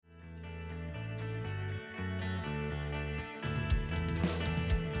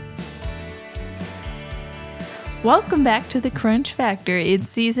Welcome back to the Crunch Factor. It's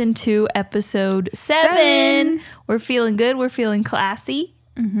season 2, episode 7. We're feeling good. We're feeling classy.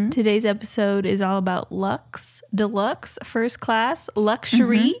 Mm-hmm. Today's episode is all about luxe, deluxe, first class,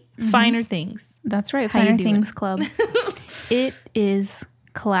 luxury, finer things. That's right. Finer Things Club. It is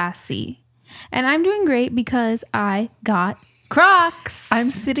classy. And I'm doing great because I got Crocs. I'm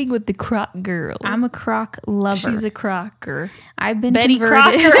sitting with the Croc girl. I'm a Croc lover. She's a Crocker. I've been Betty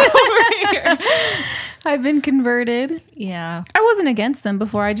converted. Crocker over here. I've been converted. Yeah. I wasn't against them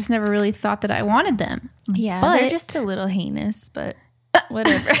before. I just never really thought that I wanted them. Yeah, but they're just a little heinous, but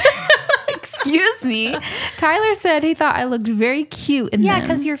whatever. Excuse me. Tyler said he thought I looked very cute in them. Yeah,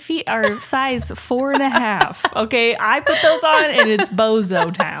 because your feet are size 4.5. Okay, I put those on and it's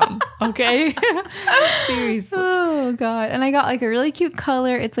Bozo Town. Okay, seriously. Oh God! And I got like a really cute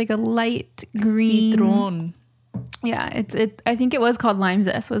color. It's like a light green. Citron. Yeah, it. I think it was called Lime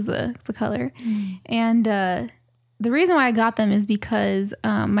Zest was the color, and the reason why I got them is because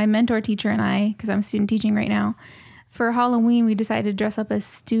my mentor teacher and I, because I'm student teaching right now, for Halloween we decided to dress up as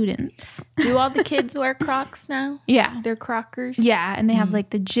students. Do all the kids wear Crocs now? Yeah, they're Crockers. Yeah, and they have like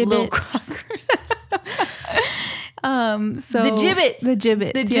the Little gibbets. Crockers. So the gibbets. The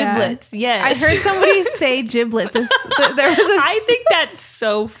giblets. Yes. I heard somebody say giblets. There was I think that's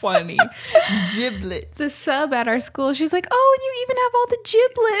so funny. Giblets. The sub at our school, she's like, "Oh, and you even have all the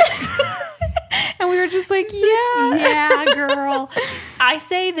giblets." And we were just like, Yeah, girl. I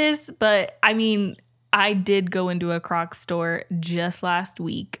say this, but I mean, I did go into a Crocs store just last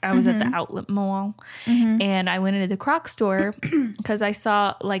week. I was at the outlet mall and I went into the Crocs store because I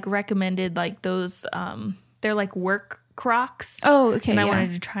saw like recommended like those, they're like work Crocs. Oh, okay. And I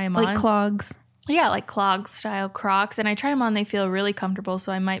wanted to try them on. Like clogs. Yeah, like clog style Crocs. And I tried them on. They feel really comfortable.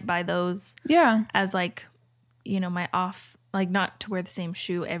 So I might buy those as like, you know, my off, like not to wear the same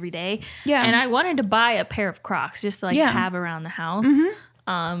shoe every day. Yeah. And I wanted to buy a pair of Crocs just to like have around the house.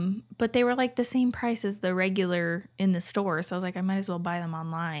 But they were like the same price as the regular in the store. So I was like, I might as well buy them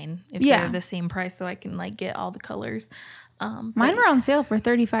online if they're the same price so I can like get all the colors. Mine were on sale for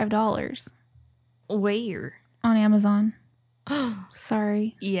 $35. Where? On Amazon.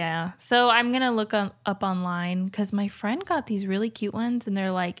 Sorry. Yeah. So I'm going to look up online because my friend got these really cute ones and they're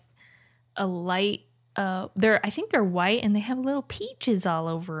like a light, I think they're white and they have little peaches all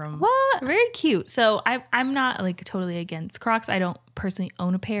over them. What? Very cute. So I'm not like totally against Crocs. I don't personally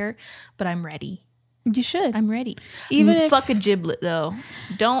own a pair, but I'm ready. You should. I'm ready. Even if fuck a giblet though.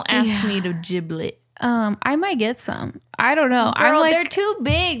 Don't ask me to giblet. I might get some. I don't know. Girl, I'm like, they're too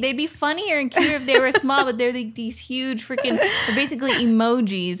big. They'd be funnier and cuter if they were small, but they're like these huge freaking, they're basically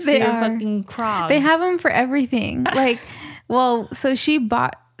emojis for your fucking Crocs. They have them for everything. Like, well, so she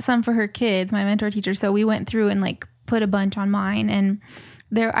bought some for her kids, my mentor teacher. So we went through and like put a bunch on mine and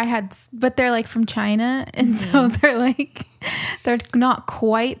but they're like from China. And so they're not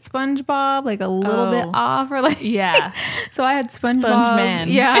quite SpongeBob, like a little bit off or like, so I had SpongeBob. SpongeMan.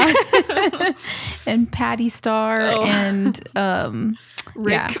 Yeah. And Patty Star and,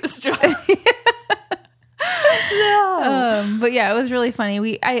 Rick Star. But yeah, it was really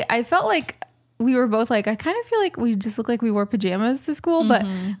funny. I felt like we were both like, I kind of feel like we just look like we wore pajamas to school, but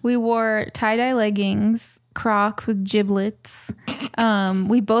we wore tie-dye leggings, Crocs with giblets.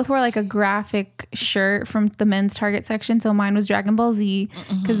 We both wore like a graphic shirt from the men's Target section. So mine was Dragon Ball Z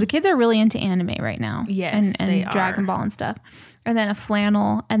because the kids are really into anime right now. Yes, and they Dragon are. Ball and stuff. And then a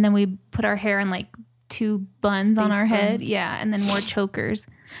flannel. And then we put our hair in like 2 buns on our head. Yeah. And then more chokers.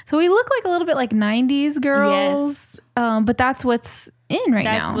 So we look like a little bit like 90s girls. Yes. But that's what's in right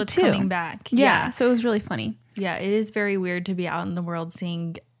now. That's what's too. coming back. Yeah. So it was really funny. Yeah, it is very weird to be out in the world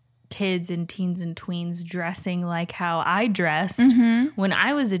seeing kids and teens and tweens dressing like how I dressed when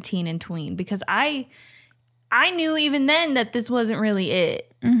I was a teen and tween because I knew even then that this wasn't really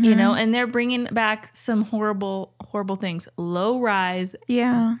it, you know, and they're bringing back some horrible things. Low rise,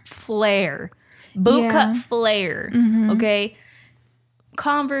 flare, boot cut flare, okay,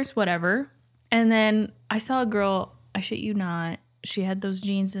 Converse, whatever. And then I saw a girl, I shit you not, she had those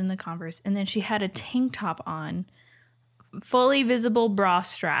jeans in the Converse, and then she had a tank top on, fully visible bra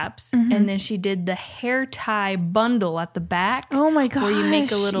straps, and then she did the hair tie bundle at the back. Oh my gosh. Where you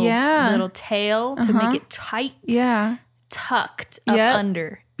make a little tail to make it tight. Yeah. Tucked up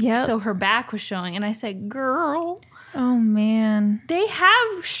under. Yeah. So her back was showing. And I said, girl. Oh man. They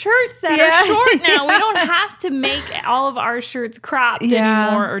have shirts that are short now. We don't have to make all of our shirts cropped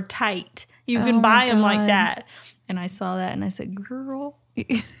anymore or tight. You can buy them like that. And I saw that and I said, girl.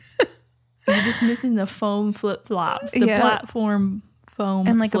 You're just missing the foam flip-flops, the platform foam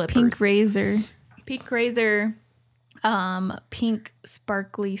and like flippers. A pink razor. Pink razor, pink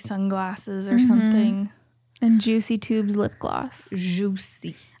sparkly sunglasses or something. And Juicy Tubes lip gloss.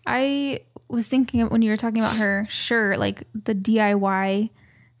 Juicy. I was thinking when you were talking about her shirt, like the DIY,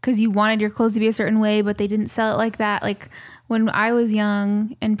 because you wanted your clothes to be a certain way, but they didn't sell it like that. Like when I was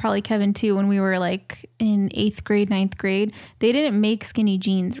young, and probably Kevin too, when we were like in 8th grade, 9th grade, they didn't make skinny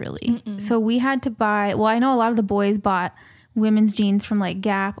jeans really. So we had to buy, well, I know a lot of the boys bought women's jeans from like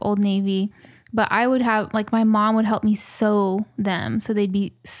Gap, Old Navy, but I would have, like, my mom would help me sew them so they'd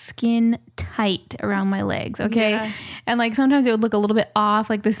be skin tight around my legs, okay? Yeah. And, like, sometimes it would look a little bit off.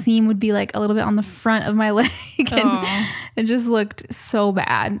 Like, the seam would be, like, a little bit on the front of my leg. And it just looked so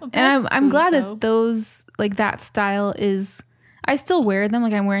bad. Well, and I'm glad that those, like, that style is... I still wear them.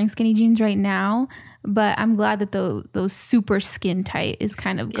 Like, I'm wearing skinny jeans right now. But I'm glad that those super skin tight is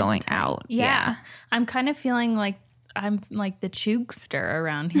kind of going out. Yeah. I'm kind of feeling like I'm like the chugster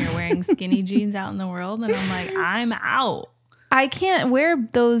around here wearing skinny jeans out in the world. And I'm like, I'm out. I can't wear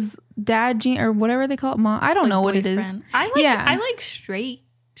those dad jeans or whatever they call it. Mom, I don't know what boyfriend. It is. I like straight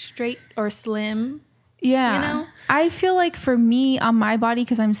or slim. Yeah. You know? I feel like for me on my body,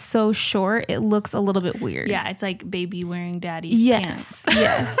 because I'm so short, it looks a little bit weird. Yeah. It's like baby wearing daddy's pants.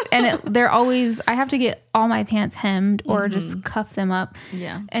 Yes. And they're always, I have to get all my pants hemmed or just cuff them up.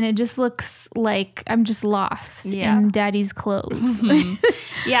 Yeah. And it just looks like I'm just lost in daddy's clothes.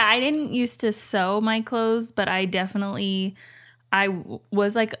 Yeah. I didn't used to sew my clothes, but I definitely... I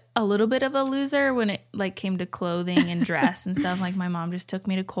was like a little bit of a loser when it like came to clothing and dress and stuff. Like my mom just took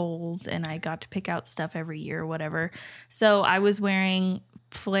me to Kohl's and I got to pick out stuff every year or whatever. So I was wearing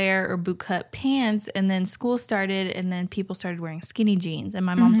flare or boot cut pants, and then school started and then people started wearing skinny jeans. And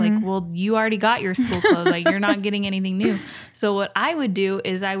my mom's like, well, you already got your school clothes. Like you're not getting anything new. So what I would do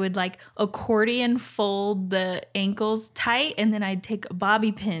is I would like accordion fold the ankles tight, and then I'd take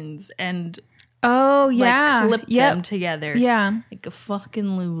bobby pins and like clip them together. Yeah. Like a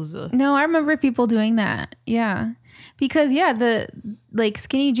fucking loser. No, I remember people doing that. Yeah. Because the like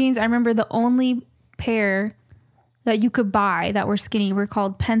skinny jeans, I remember the only pair that you could buy that were skinny were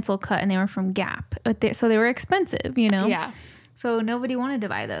called pencil cut, and they were from Gap. But so they were expensive, you know? Yeah. So nobody wanted to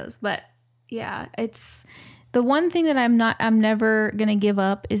buy those. But yeah, it's the one thing that I'm never going to give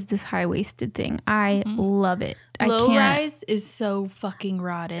up is this high-waisted thing. I love it. Low rise is so fucking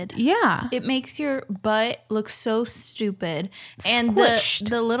rotted. Yeah. It makes your butt look so stupid. And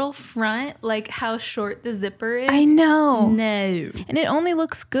the little front, like how short the zipper is. I know. No. And it only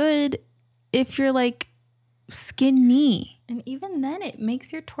looks good if you're like skinny. And even then it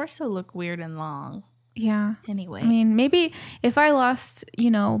makes your torso look weird and long. Yeah. Anyway. I mean, maybe if I lost,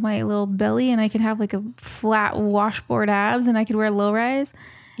 my little belly and I could have like a flat washboard abs and I could wear low rise.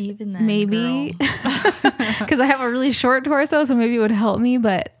 Even then, maybe. Because I have a really short torso, so maybe it would help me,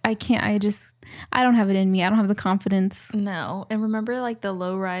 but I can't. I don't have it in me. I don't have the confidence. No. And remember like the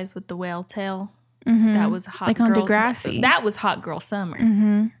low rise with the whale tail? That was hot, like on Degrassi. That was hot girl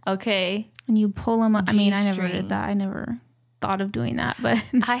summer. Okay. And you pull them up. I mean, I never did that. I never thought of doing that, but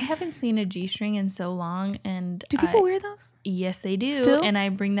I haven't seen a G-string in so long. And do people wear those? Yes, they do. Still? And I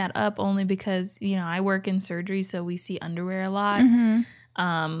bring that up only because, I work in surgery, so we see underwear a lot.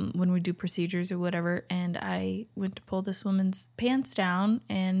 When we do procedures or whatever, and I went to pull this woman's pants down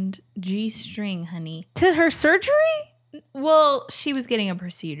and G-string, honey. To her surgery? Well, she was getting a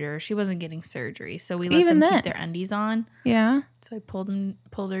procedure. She wasn't getting surgery, so we let them keep their undies on. Yeah. So I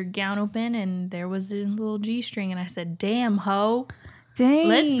pulled her gown open, and there was a little G-string, and I said, "Damn, ho. Dang.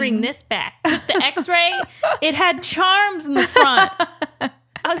 Let's bring this back." Took the X-ray. It had charms in the front.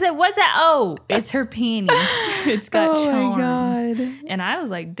 I was like, what's that? Oh, it's her panty. It's got charms. Oh, my God. And I was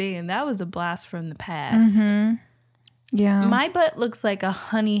like, damn, that was a blast from the past. Yeah. My butt looks like a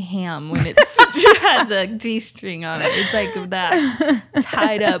honey ham when it has a G-string on it. It's like that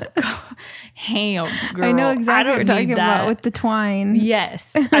tied up ham, girl. I know exactly what you're talking about with the twine.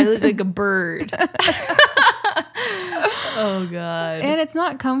 Yes. I look like a bird. Oh, God. And it's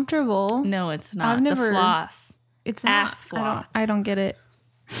not comfortable. No, it's not. The floss. It's ass floss. I don't get it.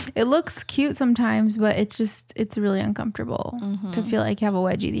 It looks cute sometimes, but it's really uncomfortable to feel like you have a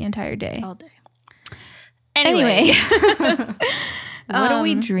wedgie the entire day. All day. Anyway. What are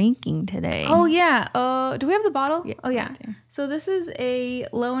we drinking today? Oh, yeah. Do we have the bottle? Yeah, oh, yeah. So this is a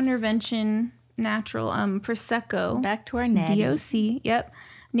low intervention natural Prosecco. Back to our natty. DOC. Yep.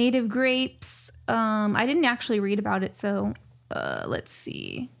 Native grapes. I didn't actually read about it, so let's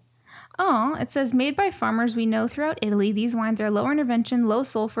see. Oh, it says, made by farmers we know throughout Italy, these wines are low intervention, low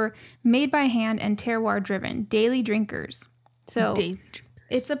sulfur, made by hand, and terroir driven. Daily drinkers. So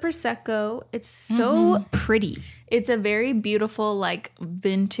it's a Prosecco. It's so pretty. It's a very beautiful, like,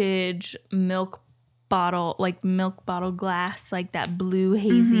 vintage milk bottle glass, like that blue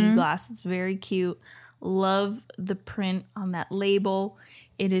hazy glass. It's very cute. Love the print on that label.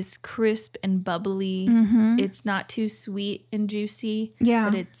 It is crisp and bubbly. It's not too sweet and juicy. Yeah.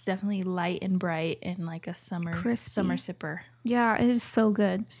 But it's definitely light and bright and like a summer sipper. Yeah, it is so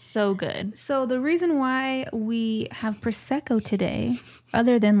good. So good. So the reason why we have Prosecco today,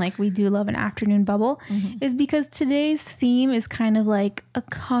 other than like we do love an afternoon bubble, is because today's theme is kind of like a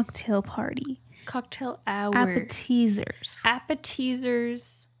cocktail party. Cocktail hour. Appeteasers.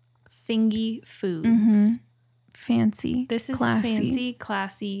 Appeteasers, fingy foods. Fancy. This is classy. fancy,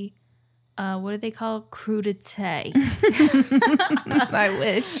 classy. What do they call crudité? I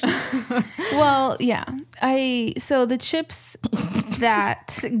wish. Well, yeah. So the chips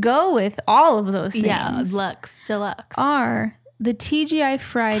that go with all of those things, deluxe, are the TGI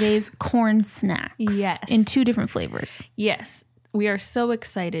Fridays corn snacks. Yes, in 2 different flavors. Yes. We are so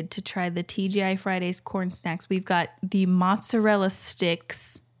excited to try the TGI Fridays corn snacks. We've got the mozzarella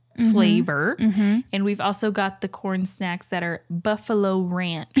sticks flavor, and we've also got the corn snacks that are Buffalo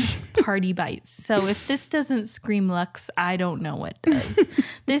Ranch party bites. So if this doesn't scream Lux, I don't know what does.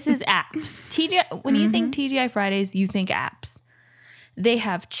 This is apps. When you think TGI Fridays, you think apps. They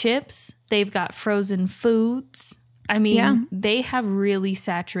have chips. They've got frozen foods. I mean, they have really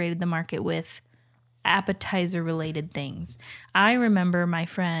saturated the market with appetizer related things. I remember my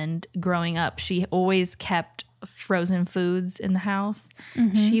friend growing up, she always kept frozen foods in the house.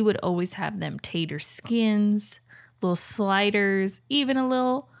 She would always have them tater skins, little sliders, even a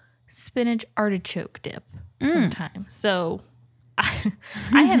little spinach artichoke dip sometimes. So I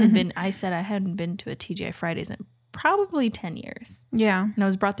hadn't been to a TGI Fridays in probably 10 years. Yeah. And I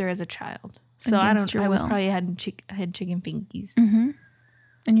was brought there as a child. So I had chicken fingies.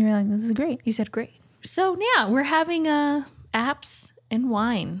 And you were like, this is great. You said great. So yeah, we're having apps and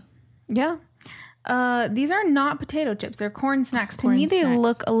wine. Yeah. These are not potato chips. They're corn snacks. To me, they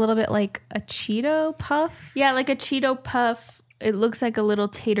look a little bit like a Cheeto Puff. Yeah, like a Cheeto Puff. It looks like a little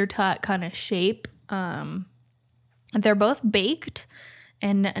tater tot kind of shape. They're both baked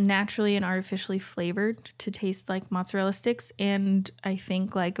and naturally and artificially flavored to taste like mozzarella sticks, and I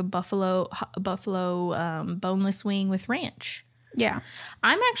think like a buffalo boneless wing with ranch. Yeah.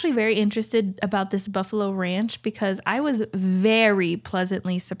 I'm actually very interested about this Buffalo Ranch because I was very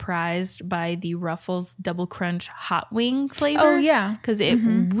pleasantly surprised by the Ruffles Double Crunch Hot Wing flavor. Oh, yeah. Because it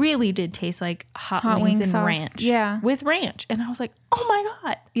really did taste like hot wings and sauce. ranch. Yeah. With ranch. And I was like, oh my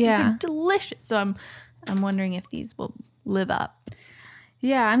God. Yeah. These are delicious. So I'm wondering if these will live up.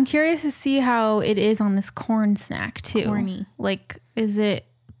 Yeah. I'm curious to see how it is on this corn snack too. Corny. Like, is it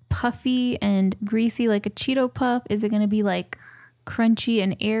puffy and greasy like a Cheeto Puff? Is it going to be like crunchy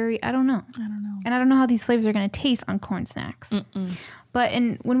and airy? I don't know. And I don't know how these flavors are going to taste on corn snacks. But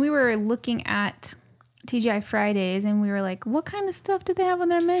when we were looking at TGI Fridays and we were like, what kind of stuff do they have on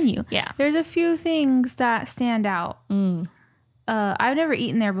their menu? Yeah. There's a few things that stand out. I've never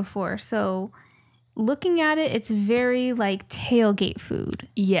eaten there before. So looking at it, it's very like tailgate food.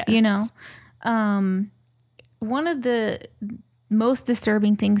 Yes. You know? One of the most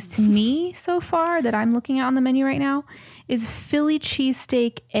disturbing things to me so far that I'm looking at on the menu right now is Philly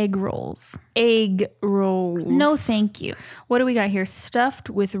cheesesteak egg rolls. Egg rolls. No, thank you. What do we got here? Stuffed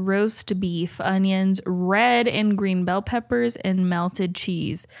with roast beef, onions, red and green bell peppers, and melted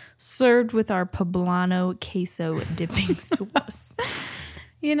cheese. Served with our poblano queso dipping sauce.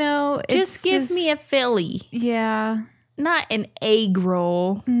 You know, just give me a Philly. Yeah. Not an egg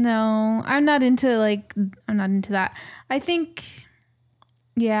roll. No, I'm not into that. I think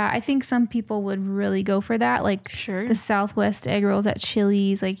some people would really go for that. Like the Southwest egg rolls at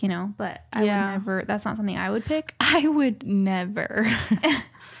Chili's, like, you know, but I would never, that's not something I would pick. I would never.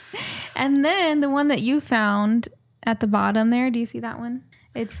 And then the one that you found at the bottom there, do you see that one?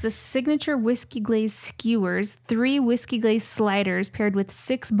 It's the signature whiskey glazed skewers, 3 whiskey glazed sliders paired with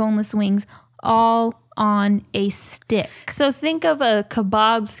 6 boneless wings, all on a stick. So think of a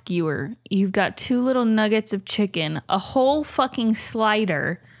kebab skewer. You've got 2 little nuggets of chicken, a whole fucking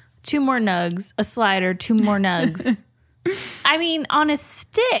slider, 2 more nugs, a slider, 2 more nugs. I mean, on a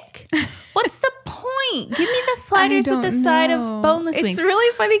stick. What's the point? Give me the sliders with the side of boneless wings. It's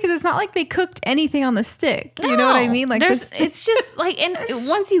really funny because it's not like they cooked anything on the stick. No, you know what I mean? Like it's just like, and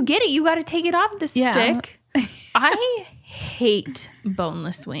once you get it, you got to take it off the stick. I hate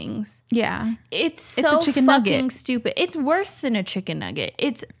boneless wings. Yeah. It's a chicken fucking nugget. Stupid. It's worse than a chicken nugget.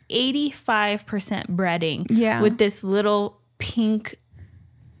 It's 85% breading with this little pink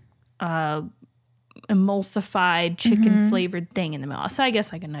emulsified chicken flavored thing in the middle. So I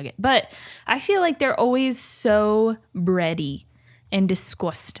guess like a nugget. But I feel like they're always so bready and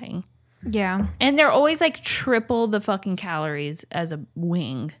disgusting. Yeah. And they're always like triple the fucking calories as a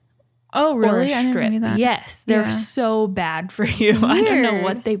wing. Oh, really? Or a I never strip. knew that. Yes, they're Yeah. so bad for you. I don't know Weird.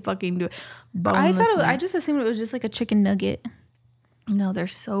 what they fucking do. I just assumed it was just like a chicken nugget. No, they're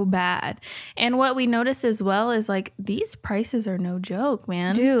so bad. And what we noticed as well is like these prices are no joke,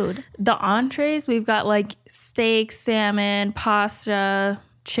 man. Dude. The entrees, we've got like steak, salmon, pasta,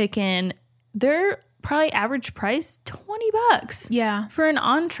 chicken. They're probably average price $20 Yeah. for an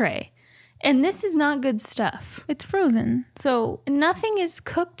entree. And this is not good stuff. It's frozen. So Nothing is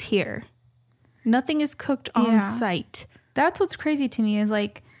cooked here. Nothing is cooked on site. that's what's crazy to me is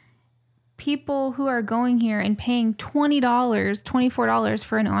like people who are going here and paying $20, $24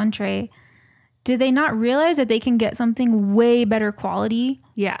 for an entree. Did they not realize that they can get something way better quality?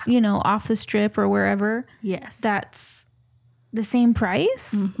 Yeah. You know, off the strip or wherever. Yes. That's the same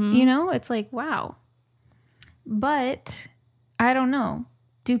price. You know, it's like, wow. But I don't know.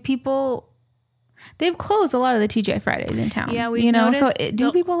 Do people... They've closed a lot of the TGI Fridays in town. Yeah, we've you know. noticed. So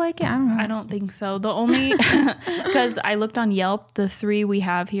do people like it? I don't know. I don't think so. The only because I looked on Yelp, the 3 we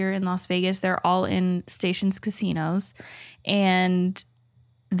have here in Las Vegas, they're all in Stations casinos, and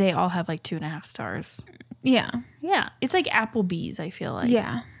they all have like 2.5 stars. Yeah. Yeah, it's like Applebee's. I feel like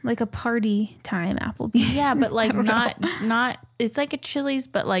like a party time Applebee's. Yeah, but like not. It's like a Chili's,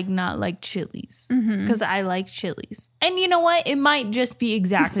 but like not like Chili's because I like Chili's. And you know what? It might just be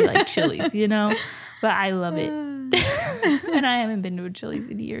exactly like Chili's, you know, but I love it. And I haven't been to a Chili's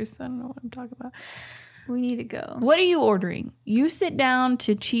in years, so I don't know what I'm talking about. We need to go. What are you ordering? You sit down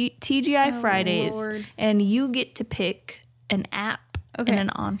to TGI Fridays, Lord. and you get to pick an app and an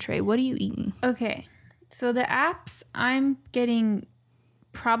entree. What are you eating? Okay. So the apps, I'm getting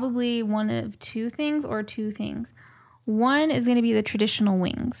probably one of 2 things or 2 things. One is going to be the traditional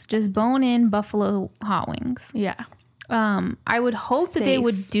wings, just bone-in buffalo hot wings. Yeah. I would hope that they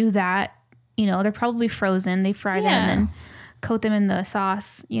would do that. You know, they're probably frozen. They fry them and then coat them in the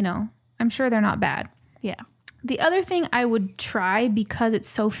sauce. You know, I'm sure they're not bad. Yeah. The other thing I would try because it's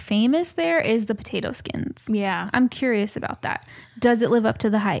so famous there is the potato skins. Yeah. I'm curious about that. Does it live up to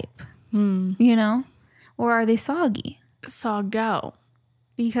the hype? You know? Or are they soggy? Sogged out.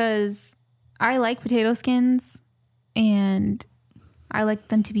 Because I like potato skins and I like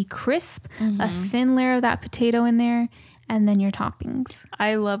them to be crisp, a thin layer of that potato in there, and then your toppings.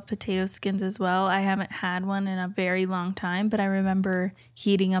 I love potato skins as well. I haven't had one in a very long time, but I remember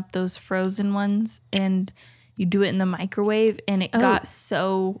heating up those frozen ones, and you do it in the microwave, and it got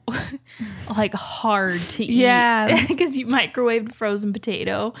so like hard to eat. Yeah. Because you microwaved frozen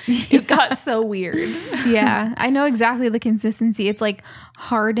potato. It got so weird. Yeah. I know exactly the consistency. It's like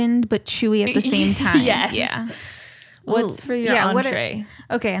hardened but chewy at the same time. Yes. Yeah. What's for your entree?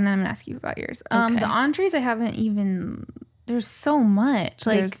 Okay, and then I'm going to ask you about yours. The entrees I haven't even... There's so much.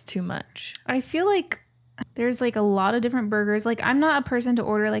 Like, there's too much. I feel like there's like a lot of different burgers. Like I'm not a person to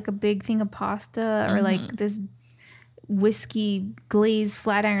order like a big thing of pasta or like this whiskey glazed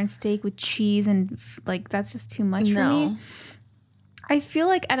flat iron steak with cheese and like that's just too much for me. I feel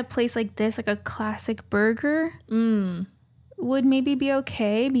like at a place like this, like a classic burger would maybe be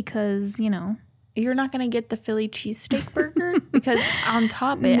okay because, you know. You're not going to get the Philly cheesesteak burger because on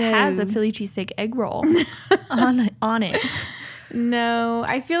top it has a Philly cheesesteak egg roll on it. No,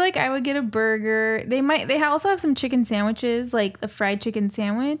 I feel like I would get a burger. They also have some chicken sandwiches, like the fried chicken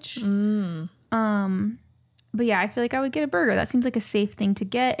sandwich. But yeah, I feel like I would get a burger. That seems like a safe thing to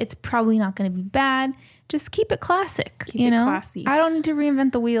get. It's probably not going to be bad. Just keep it classic, Keep it classy. I don't need to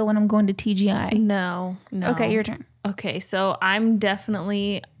reinvent the wheel when I'm going to TGI. No. Okay, your turn. Okay, so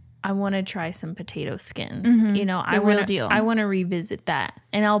I want to try some potato skins. You know, real deal. I want to revisit that,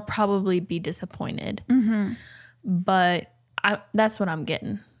 and I'll probably be disappointed. But that's what I'm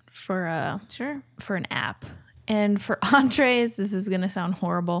getting for an app. And for entrees, this is gonna sound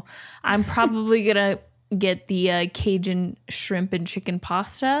horrible. I'm probably gonna get the Cajun shrimp and chicken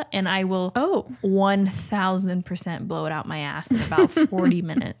pasta, and I will 1000% blow it out my ass in about 40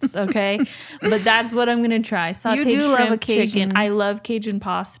 minutes. Okay, but that's what I'm gonna try. Sauteed shrimp, chicken. I love Cajun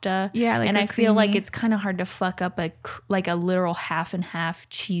pasta. Yeah, and I feel like it's kind of hard to fuck up a literal half and half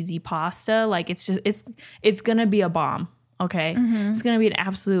cheesy pasta. Like it's gonna be a bomb. Okay, it's gonna be an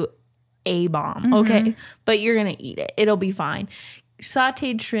absolute A bomb. Okay, but you're gonna eat it. It'll be fine.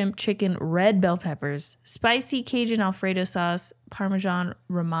 Sauteed shrimp, chicken, red bell peppers, spicy Cajun Alfredo sauce, Parmesan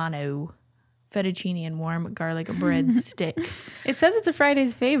Romano, fettuccine, and warm garlic bread stick. It says it's a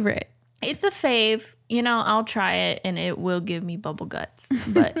Friday's favorite. It's a fave. You know, I'll try it, and it will give me bubble guts.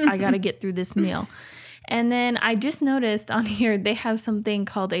 But I got to get through this meal. And then I just noticed on here they have something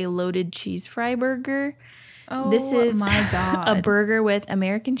called a loaded cheese fry burger. Oh, this is my God. a burger with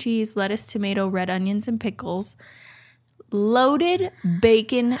American cheese, lettuce, tomato, red onions, and pickles. loaded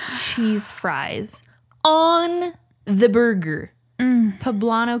bacon cheese fries on the burger.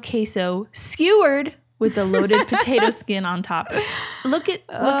 Poblano queso skewered with a loaded potato skin on top. Look at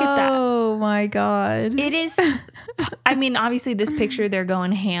that. Oh my God. It is, I mean, obviously this picture, they're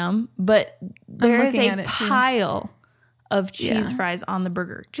going ham, but there is a pile of cheese fries on the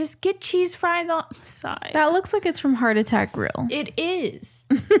burger. Just get cheese fries on the side. That looks like it's from Heart Attack Grill. It is.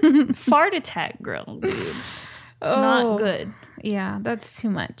 Fart Attack Grill, dude. Not good. Yeah, that's too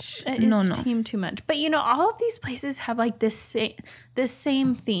much. It is too much. But all of these places have like this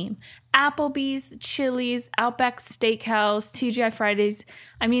same theme. Applebee's, Chili's, Outback Steakhouse, TGI Fridays.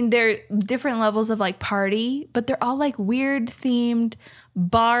 I mean, they're different levels of like party, but they're all like weird themed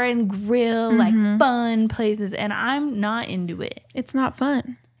bar and grill, like fun places. And I'm not into it. It's not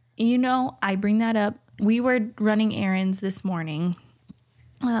fun. I bring that up. We were running errands this morning.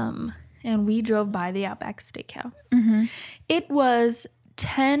 And we drove by the Outback Steakhouse. It was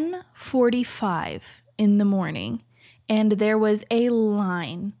 10:45 in the morning, and there was a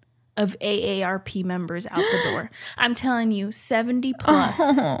line of AARP members out the door. I'm telling you, 70 plus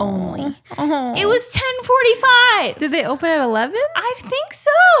only. It was 10:45. Did they open at 11? I think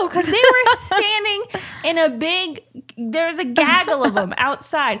so, because they were standing in there's a gaggle of them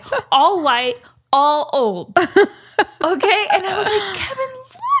outside, all white, all old. Okay? And I was like, Kevin,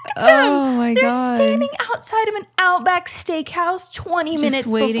 them. Oh my They're God. standing outside of an Outback Steakhouse 20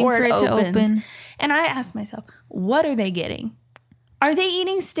 minutes before it opens. And I asked myself, what are they getting? Are they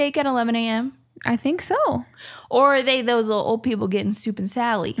eating steak at 11 a.m.? I think so. Or are they those little old people getting soup and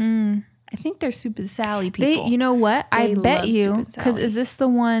Sally? I think they're soup and Sally people. You know what? I bet you, because Sally. is this the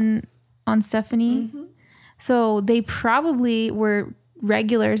one on Stephanie? So they probably were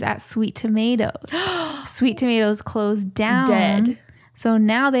regulars at Sweet Tomatoes. Sweet Tomatoes closed down. Dead. So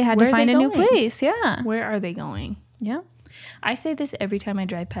now they had to find a new place. Yeah. Where are they going? Yeah. I say this every time I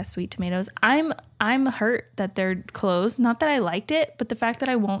drive past Sweet Tomatoes. I'm hurt that they're closed. Not that I liked it, but the fact that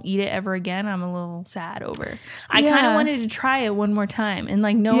I won't eat it ever again, I'm a little sad over. I kind of wanted to try it one more time. And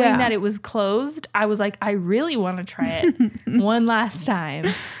like knowing that it was closed, I was like, I really want to try it one last time.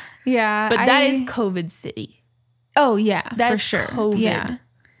 Yeah. But that is COVID city. Oh, yeah. That's for sure. COVID. Yeah.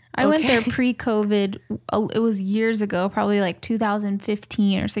 I went there pre-COVID. It was years ago, probably like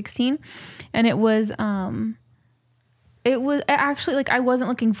 2015 or 16. And it was actually like I wasn't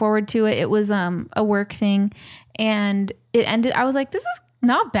looking forward to it. It was a work thing, and it ended. I was like, this is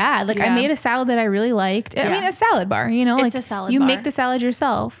not bad. Like I made a salad that I really liked. I mean, a salad bar, it's a salad you bar. make the salad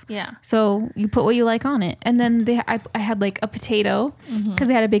yourself. Yeah. So you put what you like on it, and then I had like a potato because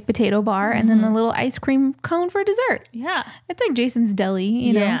they had a baked potato bar, and then the little ice cream cone for dessert. Yeah. It's like Jason's Deli,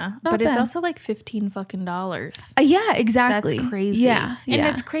 you know. Yeah, Not but bad. it's also like $15. Yeah, exactly. That's crazy. Yeah, and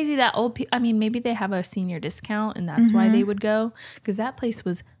it's crazy that old people. I mean, maybe they have a senior discount, and that's why they would go, because that place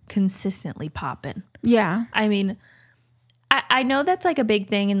was consistently popping. Yeah. I mean, I know that's like a big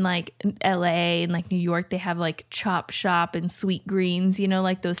thing in like LA and like New York. They have like Chop Shop and Sweet Greens, you know,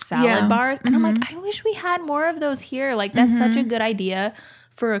 like those salad bars. And I'm like, I wish we had more of those here. Like that's such a good idea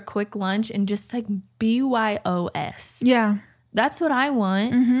for a quick lunch and just like BYOS. Yeah. That's what I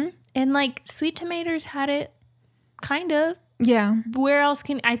want. And like Sweet Tomatoes had it kind of. Yeah. Where else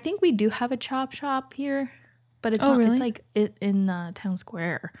I think we do have a Chop Shop here, but it's not, really? it's like in Town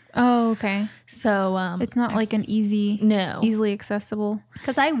Square. Oh, okay. So It's not like an easily accessible.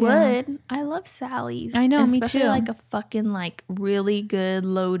 Because I would. I love Sally's. I know, me especially too. like a fucking like really good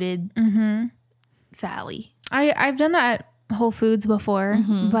loaded Sally. I've done that at Whole Foods before,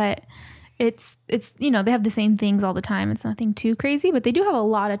 but it's they have the same things all the time. It's nothing too crazy, but they do have a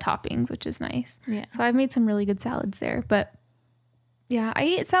lot of toppings, which is nice. Yeah. So I've made some really good salads there. But yeah, I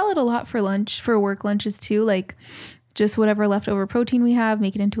eat salad a lot for lunch, for work lunches too. Like just whatever leftover protein we have,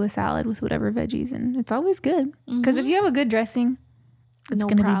 make it into a salad with whatever veggies, and it's always good. Because if you have a good dressing, it's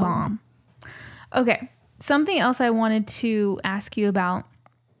going to be bomb. Okay, something else I wanted to ask you about.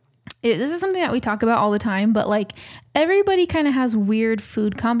 This is something that we talk about all the time, but like everybody kind of has weird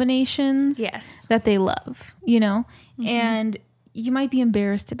food combinations that they love, you know, and you might be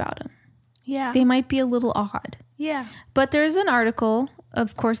embarrassed about them. Yeah. They might be a little odd. Yeah. But there's an article,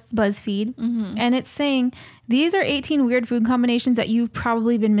 of course, it's BuzzFeed, and it's saying these are 18 weird food combinations that you've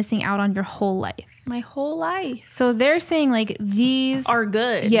probably been missing out on your whole life. My whole life. So they're saying like these are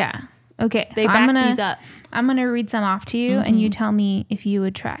good. Yeah. Okay. They back these up. I'm going to read some off to you and you tell me if you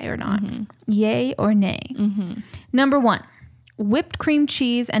would try or not. Yay or nay. Number 1, whipped cream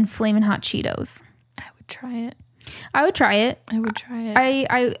cheese and Flamin' Hot Cheetos. I would try it. I would try it. I would try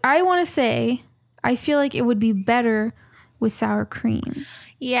it. I want to say I feel like it would be better with sour cream.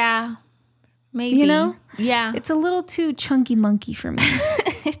 Yeah. Maybe. You know? Yeah. It's a little too chunky monkey for me.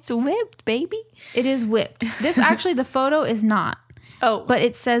 It's whipped, baby. It is whipped. This actually, the photo is not. Oh. But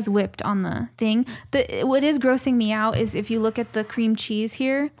it says whipped on the thing. What is grossing me out is if you look at the cream cheese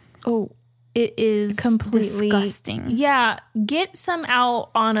here. Oh. It is completely disgusting. Yeah. Get some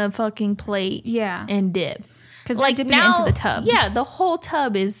out on a fucking plate. Yeah. And dip. Because like dipping it into the tub. Yeah. The whole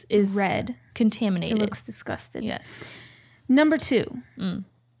tub is red. Contaminated. It looks disgusting. Yes. Number 2.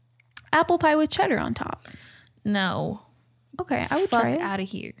 Apple pie with cheddar on top. No. Okay, I would try it. Fuck out of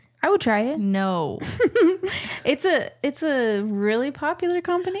here. I would try it. No. It's a really popular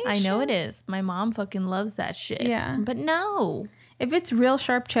combination. I know it is. My mom fucking loves that shit. Yeah. But no. If it's real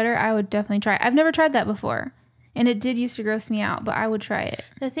sharp cheddar, I would definitely try it. I've never tried that before. And it did used to gross me out, but I would try it.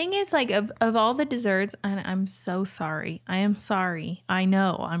 The thing is, like, of all the desserts, and I'm so sorry. I am sorry. I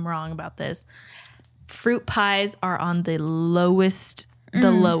know I'm wrong about this. Fruit pies are on the lowest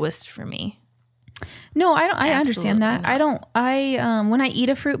for me. No, I don't. I understand Absolutely that. not. I don't. When I eat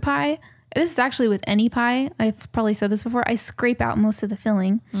a fruit pie, this is actually with any pie. I've probably said this before. I scrape out most of the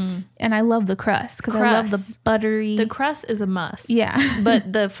filling, and I love the crust because I love the buttery. The crust is a must. Yeah,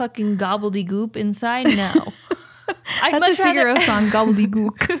 but the fucking gobbledygook inside, no. That's a Figaro song,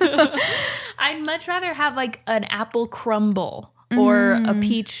 gobbledygook. I'd much rather have like an apple crumble. Or a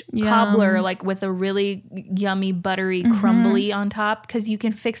peach cobbler, like with a really yummy, buttery, crumbly on top, because you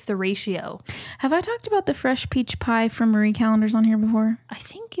can fix the ratio. Have I talked about the fresh peach pie from Marie Callender's on here before? I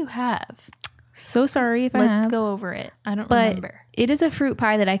think you have. So sorry if I have. Let's go over it. I don't remember. It is a fruit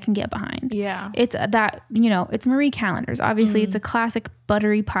pie that I can get behind. Yeah. It's that, it's Marie Callender's. Obviously, it's a classic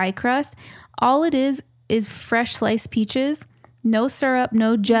buttery pie crust. All it is fresh sliced peaches. No syrup,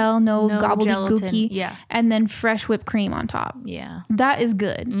 no gel, no gobbledygooky. Yeah. And then fresh whipped cream on top. Yeah. That is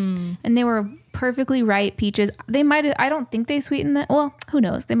good. And they were perfectly ripe peaches. They might have, I don't think they sweetened them. Well, who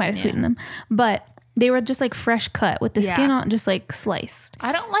knows? They might have sweetened them. But they were just like fresh cut with the skin on, just like sliced.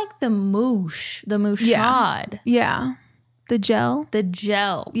 I don't like the mouchade. Yeah. The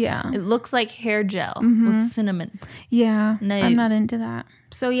gel. Yeah. It looks like hair gel with cinnamon. Yeah. No. I'm not into that.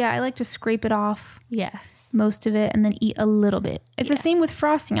 So yeah, I like to scrape it off. Yes. Most of it and then eat a little bit. It's the same with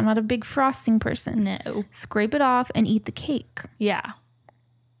frosting. I'm not a big frosting person. No. Scrape it off and eat the cake. Yeah.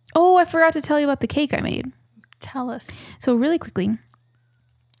 Oh, I forgot to tell you about the cake I made. Tell us. So really quickly,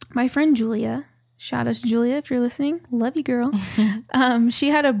 my friend Julia, shout out to Julia if you're listening. Love you, girl. She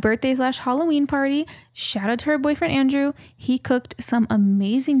had a birthday/Halloween party. Shout out to her boyfriend, Andrew. He cooked some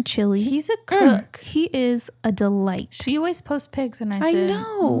amazing chili. He's a cook. He is a delight. She always posts pics and I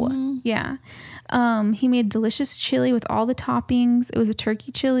know. Yeah. He made delicious chili with all the toppings. It was a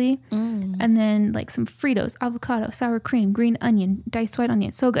turkey chili. And then like some Fritos, avocado, sour cream, green onion, diced white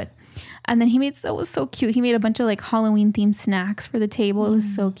onion. So good. And then it was so cute. He made a bunch of like Halloween themed snacks for the table. It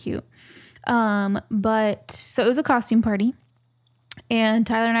was so cute. But so it was a costume party and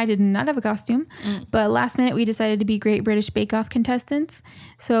Tyler and I did not have a costume, but last minute we decided to be Great British Bake Off contestants.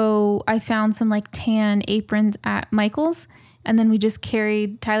 So I found some like tan aprons at Michael's and then we just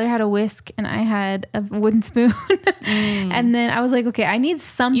Tyler had a whisk and I had a wooden spoon. And then I was like, okay, I need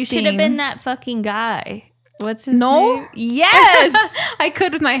something. You should have been that fucking guy. What's his name? Yes. I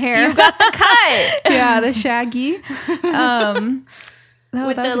could with my hair. You got the cut. Yeah. The shaggy.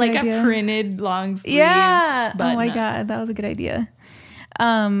 With the like a printed long sleeve. Yeah. Oh my God. God. That was a good idea.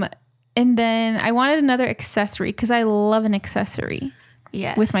 And then I wanted another accessory because I love an accessory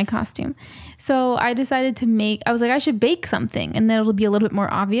with my costume. So I decided I was like, I should bake something and then it'll be a little bit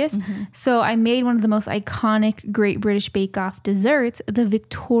more obvious. So I made one of the most iconic Great British Bake Off desserts, the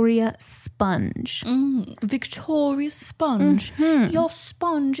Victoria sponge. Victoria sponge. Your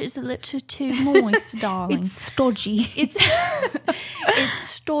sponge is a little too moist, darling. It's stodgy. It's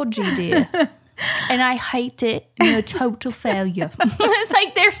stodgy, dear. And I hate it. You're a total failure. It's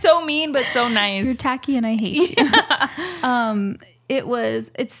like they're so mean but so nice. You're tacky and I hate you. It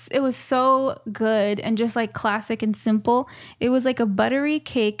was so good and just like classic and simple. It was like a buttery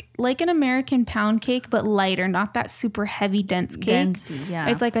cake, like an American pound cake, but lighter, not that super heavy, dense cake. Densey, yeah.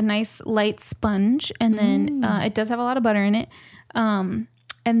 It's like a nice light sponge, and then it does have a lot of butter in it. And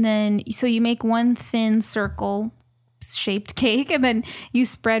then so you make one thin circle shaped cake, and then you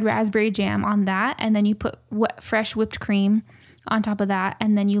spread raspberry jam on that, and then you put fresh whipped cream on top of that,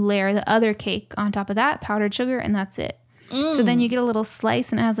 and then you layer the other cake on top of that, powdered sugar, and that's it. So then you get a little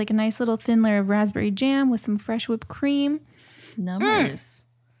slice and it has like a nice little thin layer of raspberry jam with some fresh whipped cream. Numbers.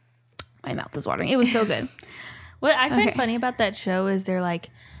 My mouth is watering. It was so good. What I find funny about that show is they're like,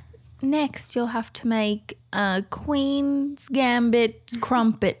 next you'll have to make Queen's Gambit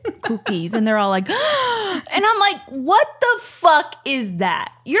crumpet cookies. And they're all like, And I'm like, what the fuck is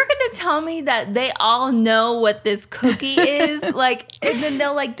that? You're going to tell me that they all know what this cookie is? Like, and then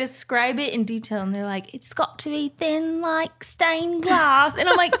they'll like describe it in detail. And they're like, it's got to be thin like stained glass. And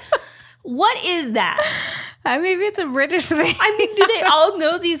I'm like, what is that? Maybe it's a British thing. I mean, do they all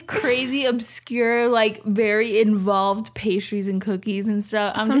know these crazy, obscure, like very involved pastries and cookies and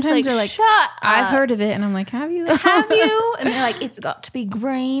stuff? I'm Sometimes just like, they're like, shut up. I've heard of it. And I'm like, have you? Have you? And they're like, it's got to be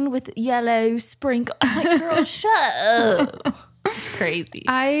green with yellow sprinkle. I'm like, girl, shut up. It's crazy.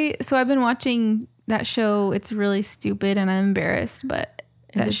 So I've been watching that show. It's really stupid and I'm embarrassed, but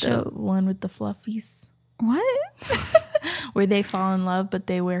Is that it show. the one with the fluffies? What? Where they fall in love, but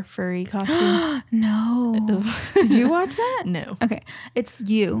they wear furry costumes? No. Did you watch that? No. Okay. It's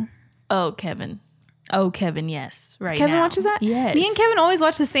You. Oh, Kevin. Oh, Kevin, yes. Right Kevin now. watches that? Yes. Me and Kevin always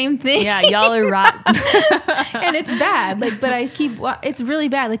watch the same thing. Yeah, y'all are rotten. And it's bad. Like, but it's really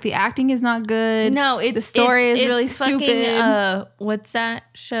bad. Like the acting is not good. No, the story is really fucking, stupid. What's that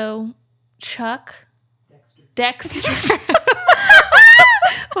show? Chuck? Dexter.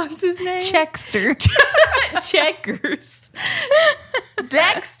 What's his name? Checkster. Checkers.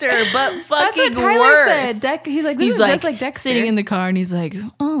 Dexter, but fucking That's what Tyler worse. said. He's like, this is just like Dexter. Sitting in the car and he's like,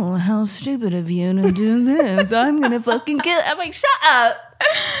 oh, how stupid of you to do this. I'm going to fucking kill. I'm like, shut up.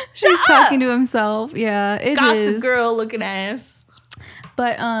 He's talking to himself. Yeah, it Gossip is. Girl looking ass.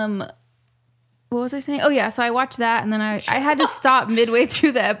 But what was I saying? Oh yeah, so I watched that and then I had to stop midway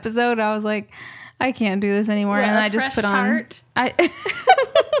through the episode. I was like, I can't do this anymore. What, and then I just put on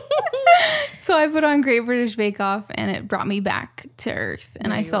So I put on Great British Bake Off and it brought me back to earth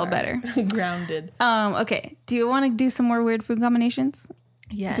and I felt better. Grounded. Okay. Do you want to do some more weird food combinations?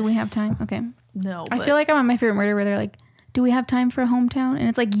 Yes. Do we have time? Okay. No. I feel like I'm on My Favorite Murder where they're like, do we have time for a hometown? And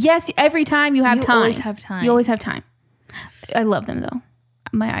it's like, yes, every time you have time. You always have time. You always have time. I love them though.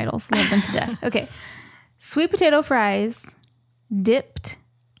 My idols. Love them to death. Okay. Sweet potato fries dipped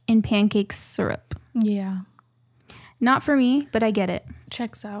in pancake syrup. Yeah. Not for me, but I get it.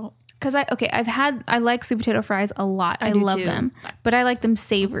 Checks out. Because I like sweet potato fries a lot. I do love too. them. But I like them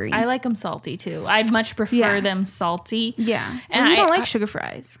savory. I like them salty too. I'd much prefer them salty. Yeah. And you I don't like sugar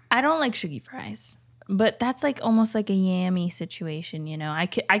fries. I don't like sugary fries. But that's like almost like a yummy situation, you know. I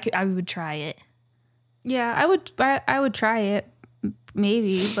would try it. Yeah, I would try it.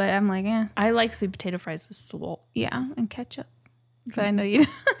 Maybe, but I'm like, eh. I like sweet potato fries with salt. Yeah, and ketchup. But I know you.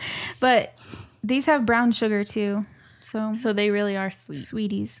 But these have brown sugar too. So they really are sweet.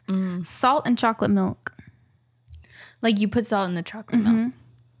 Sweeties. Salt and chocolate milk. Like you put salt in the chocolate milk.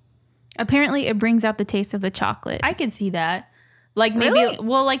 Apparently it brings out the taste of the chocolate. I could see that. Like maybe, Really?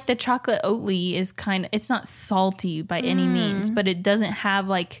 well, like the chocolate Oatly is it's not salty by any means, but it doesn't have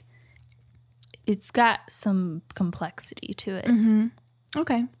like, it's got some complexity to it.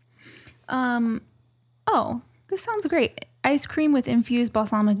 Okay. Oh, this sounds great. Ice cream with infused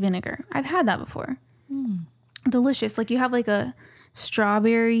balsamic vinegar. I've had that before. Delicious. Like you have like a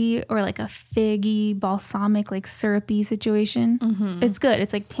strawberry or like a figgy balsamic like syrupy situation. It's good.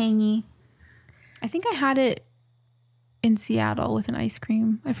 It's like tangy. I think I had it in Seattle with an ice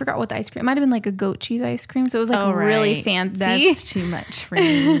cream. I forgot what the ice cream. It might have been like a goat cheese ice cream. So it was like really fancy. That's too much for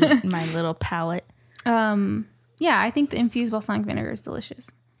me, my little palate. Yeah, I think the infused balsamic vinegar is delicious.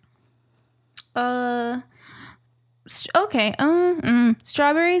 Okay.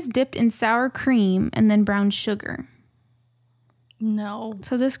 Strawberries dipped in sour cream and then brown sugar. No.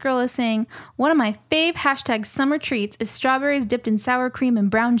 So this girl is saying, one of my fave #summer treats is strawberries dipped in sour cream and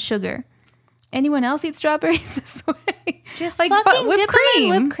brown sugar. Anyone else eat strawberries this way? Just like fucking whipped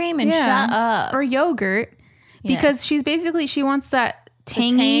cream and shut up. Or yogurt. Because she wants that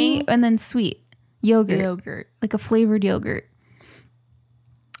tangy and then sweet yogurt. Like a flavored yogurt.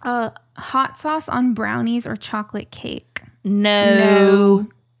 Hot sauce on brownies or chocolate cake. No.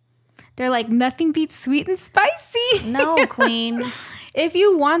 They're like, nothing beats sweet and spicy. No, queen. If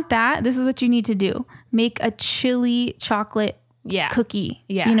you want that, this is what you need to do. Make a chili chocolate cookie.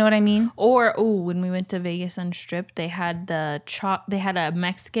 Yeah. You know what I mean? Or, when we went to Vegas on Strip, they had they had a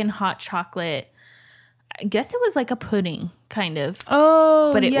Mexican hot chocolate. I guess it was like a pudding, kind of.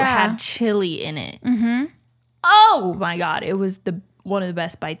 Oh, but it had chili in it. Oh my God. It was one of the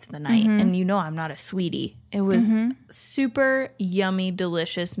best bites of the night. And you know I'm not a sweetie. It was super yummy,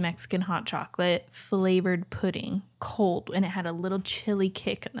 delicious Mexican hot chocolate flavored pudding, cold, and it had a little chili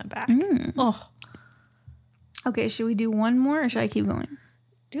kick in the back. Oh. Okay, should we do one more or should I keep going?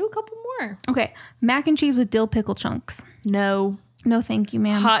 Do a couple more. Okay, mac and cheese with dill pickle chunks. No. No, thank you,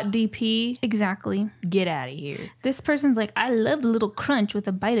 ma'am. Hot DP. Exactly. Get out of here. This person's like, I love a little crunch with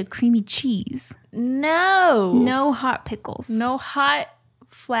a bite of creamy cheese. No. No hot pickles. No hot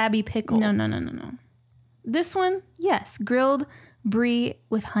flabby pickle. No. This one, yes, grilled brie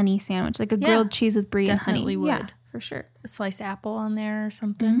with honey sandwich, like a grilled cheese with brie and honey. Definitely would. Yeah, for sure. A sliced apple on there or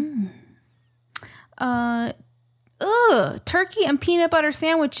something. Turkey and peanut butter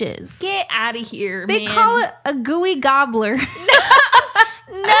sandwiches. Get out of here, They call it a gooey gobbler.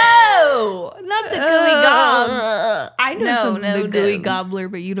 No, not the gooey gobbler. I know the gooey no. gobbler,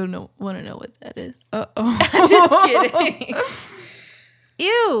 but you don't want to know what that is. Uh-oh. Just kidding.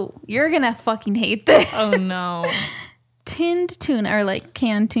 Ew, you're gonna fucking hate this. Oh no. Tinned tuna, or like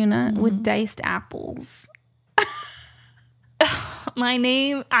canned tuna with diced apples.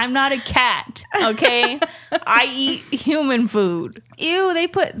 I'm not a cat, okay? I eat human food. Ew,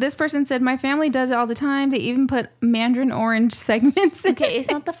 this person said, my family does it all the time. They even put mandarin orange segments in Okay, it's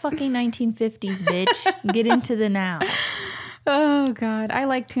not the fucking 1950s, bitch. Get into the now. Oh, God. I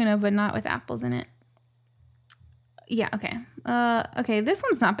like tuna, but not with apples in it. Yeah, okay. Okay, this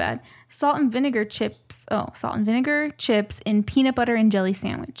one's not bad. Salt and vinegar chips in peanut butter and jelly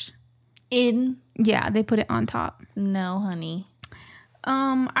sandwich. Yeah, they put it on top. No, honey.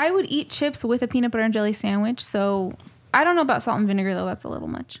 I would eat chips with a peanut butter and jelly sandwich, so I don't know about salt and vinegar, though. That's a little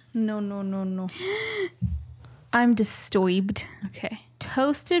much. No. I'm disturbed. Okay.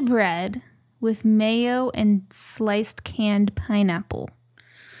 Toasted bread with mayo and sliced canned pineapple.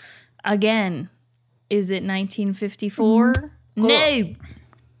 Again, is it 1954? No.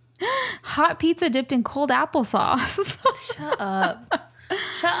 Hot pizza dipped in cold applesauce. Shut up.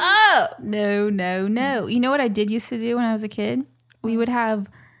 No. You know what I did used to do when I was a kid? We would have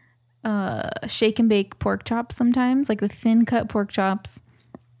shake and bake pork chops sometimes, like the thin cut pork chops,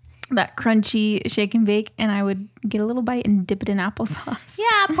 that crunchy shake and bake, and I would get a little bite and dip it in applesauce.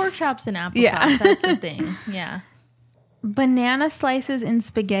 Yeah, pork chops and applesauce. Yeah. That's a thing. Yeah. Banana slices in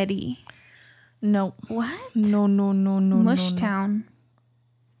spaghetti. No. What? No. Mushtown.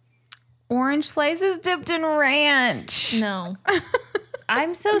 Orange slices dipped in ranch. No.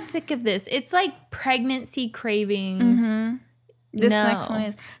 I'm so sick of this. It's like pregnancy cravings. This next one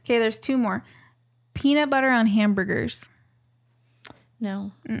is... Okay, there's two more. Peanut butter on hamburgers.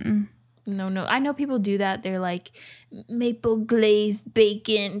 No. No. I know people do that. They're like maple glazed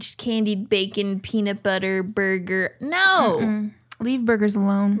bacon, candied bacon, peanut butter burger. No. Leave burgers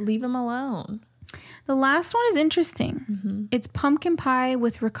alone. Leave them alone. The last one is interesting. It's pumpkin pie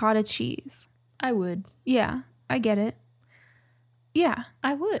with ricotta cheese. I would. Yeah, I get it. Yeah.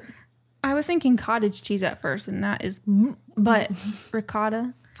 I would. I was thinking cottage cheese at first, and that is... But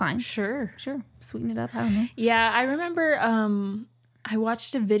ricotta, fine. Sure. Sweeten it up. I don't know. Yeah, I remember I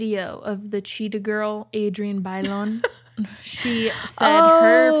watched a video of the cheetah girl, Adrienne Bailon. She said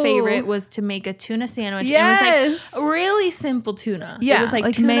her favorite was to make a tuna sandwich. Yes. It was like a really simple tuna. Yeah, it was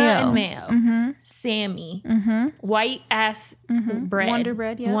like tuna mayo. and mayo. Sammy. White ass bread. Wonder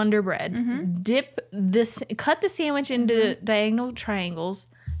bread, yeah. Wonder bread. Cut the sandwich into diagonal triangles.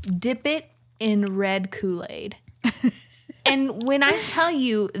 Dip it in red Kool-Aid. And when I tell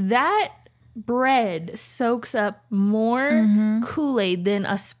you that bread soaks up more Kool-Aid than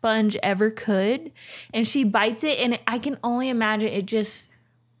a sponge ever could, and she bites it, and I can only imagine it just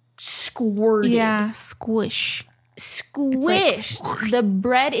squirted. Yeah, squish. Like, the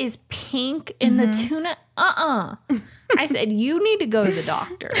bread is pink and the tuna, I said, you need to go to the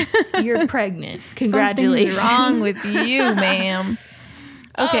doctor. You're pregnant. Congratulations. Something's wrong with you, ma'am.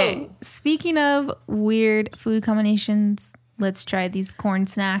 Okay, speaking of weird food combinations, let's try these corn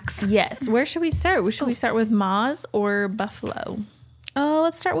snacks. Yes. Where should we start? Should we start with Moz or Buffalo? Oh,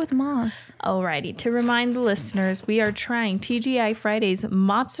 let's start with Moz. Alrighty. To remind the listeners, we are trying TGI Fridays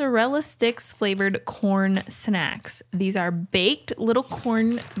mozzarella sticks flavored corn snacks. These are baked little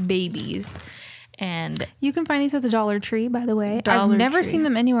corn babies. And you can find these at the Dollar Tree, by the way. Dollar I've never Tree. seen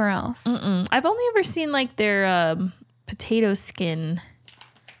them anywhere else. I've only ever seen like their potato skin.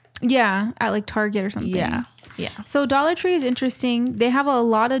 Yeah, at like Target or something. Yeah. So Dollar Tree is interesting. They have a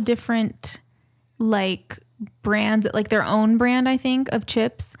lot of different like brands, like their own brand, I think, of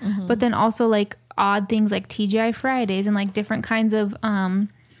chips. But then also like odd things like TGI Fridays and like different kinds of,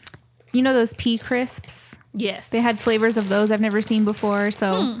 those pea crisps. Yes. They had flavors of those I've never seen before.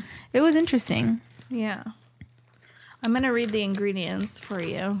 So it was interesting. Yeah. I'm going to read the ingredients for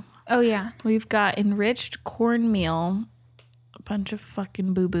you. Oh, yeah. We've got enriched cornmeal, a bunch of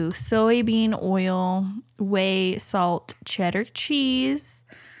fucking boo-boo, soybean oil, whey, salt, cheddar cheese,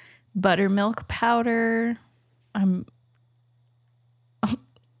 buttermilk powder.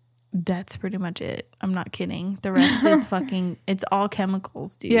 That's pretty much it. I'm not kidding. The rest is it's all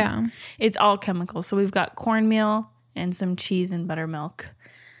chemicals, dude. Yeah. It's all chemicals. So we've got cornmeal and some cheese and buttermilk.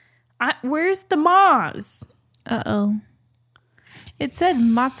 Where's the Moz? Uh-oh. It said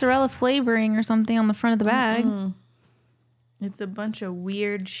mozzarella flavoring or something on the front of the bag. It's a bunch of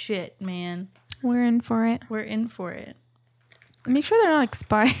weird shit, man. We're in for it. We're in for it. Make sure they're not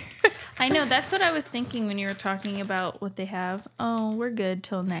expired. I know. That's what I was thinking when you were talking about what they have. Oh, we're good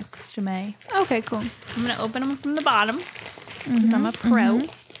till next May. Okay, cool. I'm going to open them from the bottom because I'm a pro.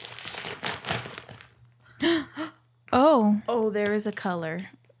 Oh, there is a color.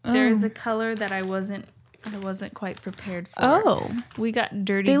 There is a color that I wasn't quite prepared for. Oh. We got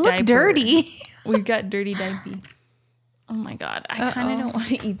dirty they diaper. look dirty. We got dirty diaper. Oh my God. I kind of don't want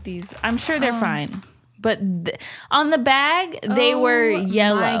to eat these. I'm sure they're fine. But on the bag, they were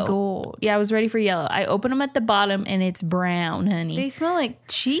yellow. My God. Yeah, I was ready for yellow. I open them at the bottom and it's brown, honey. They smell like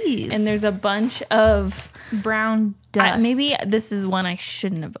cheese. And there's a bunch of brown dust. maybe this is one I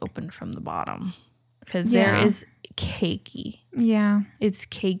shouldn't have opened from the bottom because there is cakey. Yeah. It's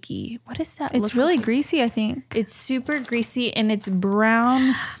cakey. What is that? It's really greasy, I think. It's super greasy and it's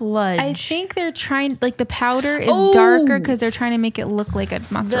brown sludge. I think they're trying, like the powder is darker because they're trying to make it look like a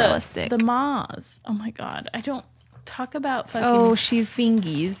mozzarella stick. The Maz. Oh my God. I don't talk about fucking she's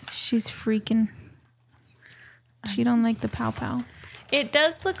fingies. She's freaking. She don't like the pow pow. It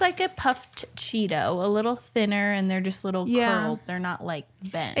does look like a puffed Cheeto, a little thinner, and they're just little curls. They're not like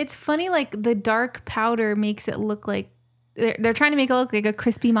bent. It's funny, like the dark powder makes it look like they're trying to make it look like a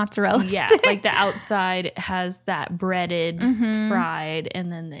crispy mozzarella stick. Like the outside has that breaded, fried, and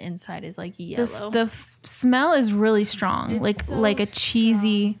then the inside is like yellow. The smell is really strong, It's like a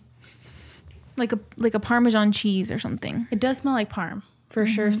cheesy, like a Parmesan cheese or something. It does smell like parm. For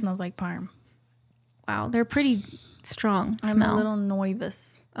sure smells like parm. Wow, they're pretty strong I'm smell. a little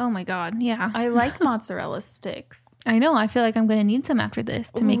nervous. Oh my God, yeah. I like mozzarella sticks. I know. I feel like I'm going to need some after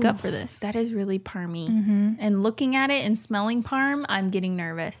this to make up for this. That is really parmy. And looking at it and smelling parm, I'm getting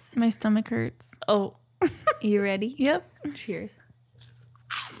nervous. My stomach hurts. Oh, you ready? Yep. Cheers.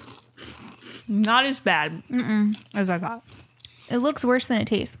 Not as bad as I thought. It looks worse than it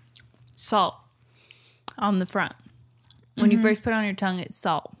tastes. Salt on the front. When you first put it on your tongue, it's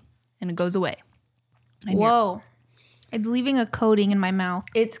salt. And it goes away. And Whoa. It's leaving a coating in my mouth.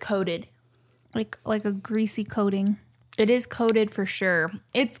 it's coated. Like a greasy coating. It is coated for sure.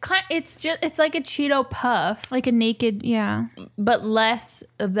 It's like a Cheeto puff, Like a naked, yeah. but less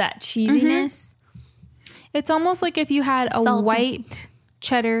of that cheesiness. It's almost like if you had a Salty. white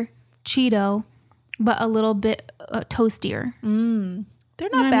cheddar Cheeto, but a little bit toastier. They're not You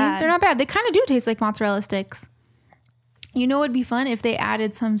know what I bad. mean? They're not bad. They kind of do taste like mozzarella sticks. You know what would be fun? If they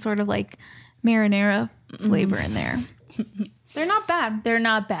added some sort of like marinara flavor in there. They're not bad. They're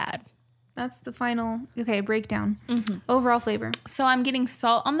not bad. That's the final, breakdown. Overall flavor. So I'm getting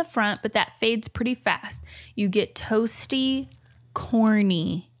salt on the front, but that fades pretty fast. You get toasty,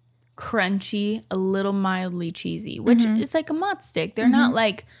 corny, crunchy, a little mildly cheesy, which is like a mozz stick. They're not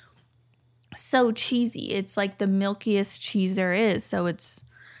like so cheesy. It's like the milkiest cheese there is. So it's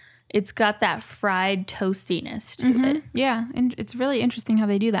got that fried toastiness to it. Yeah, and it's really interesting how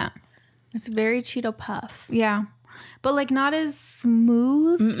they do that. It's very Cheeto puff. Yeah. But like not as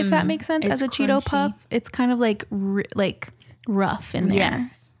smooth, if that makes sense, as a Cheeto crunchy. puff. It's kind of like rough in there.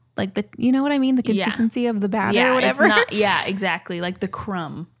 Yes. Like you know what I mean? The consistency of the batter or whatever. It's not, exactly. Like the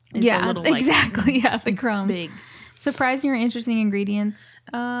crumb. It's a little, like, exactly. Yeah, the crumb. big. Surprising or interesting ingredients?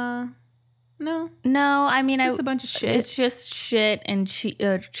 No. No, I mean, Just a bunch of shit. It's just shit and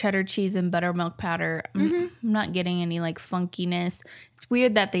cheddar cheese and buttermilk powder. I'm not getting any like funkiness. It's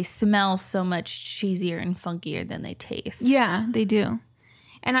weird that they smell so much cheesier and funkier than they taste. Yeah, they do.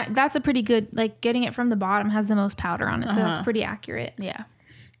 And that's a pretty good, like getting it from the bottom has the most powder on it. So that's pretty accurate. Yeah.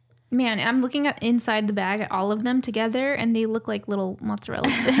 Man, I'm looking at inside the bag at all of them together and they look like little mozzarella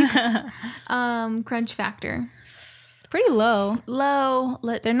sticks. Crunch factor. Pretty low.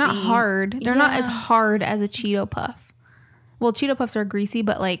 They're Not hard. They're not as hard as a Cheeto puff. Well, Cheeto puffs are greasy,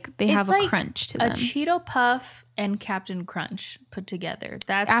 but like they have a crunch to them. A Cheeto puff and Captain Crunch put together.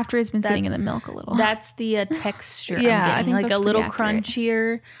 That's after it's been sitting in the milk a little. That's the texture. Yeah, I'm I getting. think Like that's a little pretty accurate.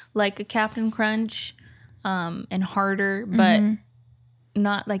 crunchier, like a Captain Crunch, and harder, but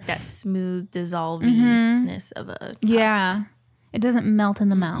not like that smooth dissolviness of a puff. Yeah. It doesn't melt in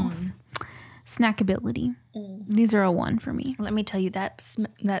the mouth. Snackability. These are a 1 for me. Let me tell you, that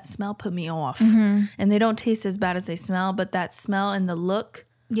smell put me off. And they don't taste as bad as they smell, but that smell and the look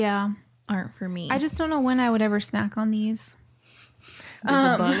aren't for me. I just don't know when I would ever snack on these. There's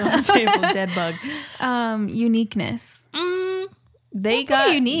a bug on the table, dead bug. Uniqueness. They got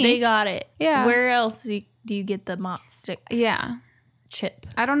got unique. They got it. Yeah. Where else do you get the mozz stick Yeah. chip?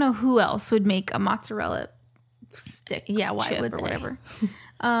 I don't know who else would make a mozzarella stick. Yeah, why chip would or they? whatever.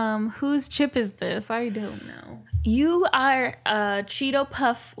 Whose chip is this? I don't know. You are a Cheeto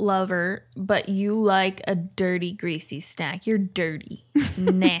Puff lover, but you like a dirty, greasy snack. You're dirty,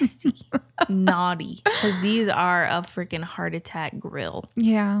 nasty, naughty. Because these are a freaking heart attack grill.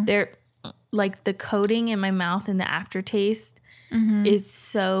 Yeah. They're like the coating in my mouth and the aftertaste is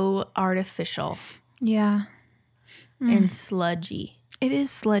so artificial Yeah. and sludgy. It is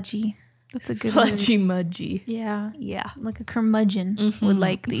sludgy. That's a good Sludgy word. mudgy. Yeah. Yeah. Like a curmudgeon would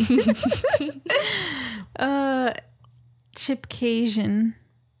like these. Chip Cajun.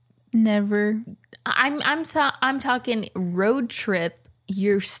 Never. I'm talking road trip.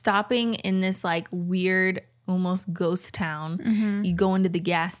 You're stopping in this like weird, almost ghost town. You go into the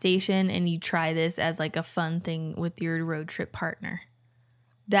gas station and you try this as like a fun thing with your road trip partner.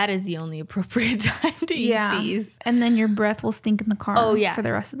 That is the only appropriate time to eat these. And then your breath will stink in the car for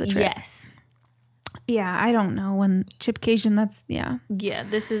the rest of the trip. Yes. Yeah, I don't know. When Chip Cajun, that's, Yeah,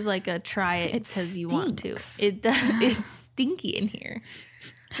 this is like a try it because you want to. stinks. It does. It's stinky in here.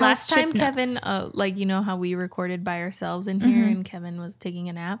 How's Last time Chip Kevin, like, you know how we recorded by ourselves in here and Kevin was taking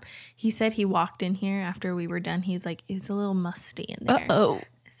a nap? He said he walked in here after we were done. He's like, it's a little musty in there. Uh-oh.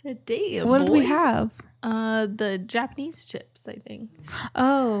 I said, damn, What did we boy." have? The Japanese chips, I think.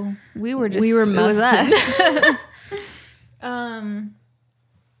 Oh, we were it was us.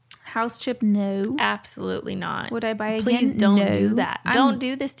 House chip, no. Absolutely not. Would I buy again? Please don't No. do that. Don't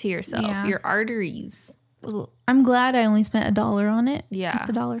do this to yourself. Yeah. Your arteries. I'm glad I only spent $1 on it. Yeah. At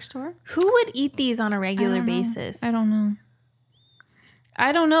the dollar store. Who would eat these on a regular basis? I don't know.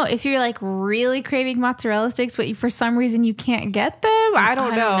 I don't know. If you're like really craving mozzarella sticks, but for some reason you can't get them, I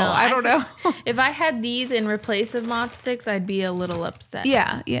don't know. I don't know. If I had these in replace of Mott sticks, I'd be a little upset.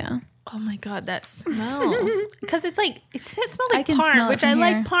 Yeah, yeah. Oh my God, that smell. Because it's like, it smells like can parm, smell it which I from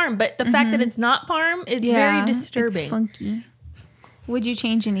like here. parm, but the fact that it's not parm, it's very disturbing. It's funky. Would you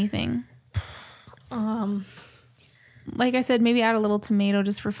change anything? Like I said, maybe add a little tomato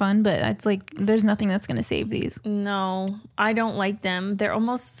just for fun, but it's like there's nothing that's going to save these. No, I don't like them. They're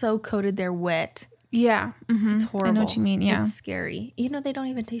almost so coated they're wet. Yeah. Mm-hmm. It's horrible. I know what you mean, yeah. It's scary. You know, they don't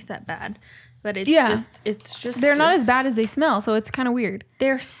even taste that bad. But it's just They're not as bad as they smell, so it's kind of weird.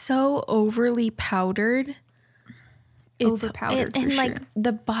 They're so overly powdered. It's Overpowdered, and for like sure.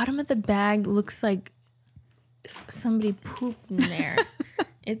 the bottom of the bag looks like somebody pooped in there.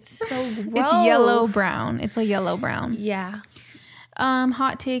 It's so gross. It's yellow brown. It's a yellow brown. Yeah.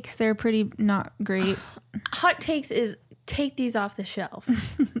 Hot takes, they're pretty not great. Hot takes is take these off the shelf.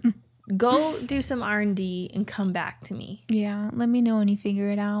 Go do some R&D and come back to me. Yeah, let me know when you figure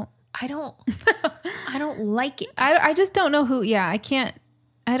it out. I don't like it. I just don't know who. Yeah,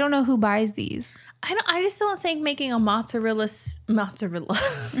 I don't know who buys these. I just don't think making a mozzarella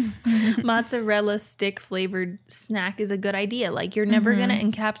stick flavored snack is a good idea. Like you're never gonna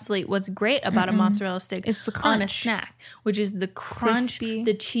encapsulate what's great about a mozzarella stick. It's the on a crunch. snack, which is the crunch, Crispy.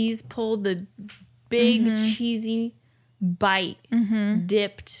 the cheese pull, the big cheesy bite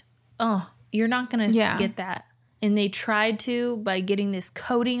dipped. Oh, you're not gonna get that. And they tried to by getting this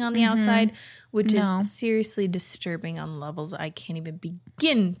coating on the outside, which is seriously disturbing on levels I can't even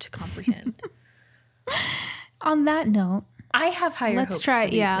begin to comprehend. On that note, I have higher hopes. let's try.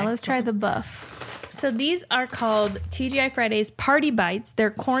 For these next Let's try the ones. buff. So these are called TGI Fridays Party Bites.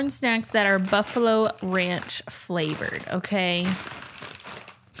 They're corn snacks that are buffalo ranch flavored. Okay.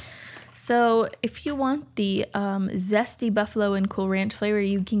 So if you want the zesty buffalo and Cool Ranch flavor,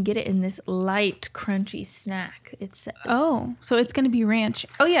 you can get it in this light, crunchy snack. It says. Oh, so it's going to be ranch.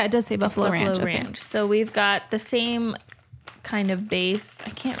 Oh yeah, it does say buffalo ranch. Okay. So we've got the same kind of base. I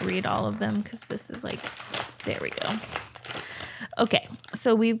can't read all of them because this is like, there we go. Okay,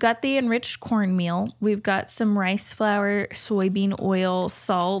 so we've got the enriched cornmeal. We've got some rice flour, soybean oil,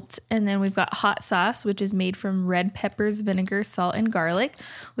 salt, and then we've got hot sauce, which is made from red peppers, vinegar, salt, and garlic.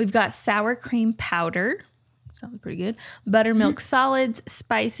 We've got sour cream powder. Sounds pretty good. Buttermilk solids,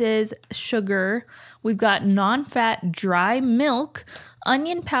 spices, sugar. We've got non-fat dry milk,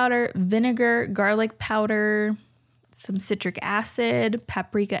 onion powder, vinegar, garlic powder, some citric acid,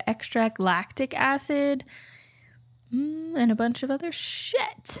 paprika extract, lactic acid, and a bunch of other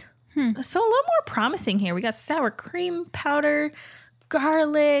shit. So a little more promising here. We got sour cream powder,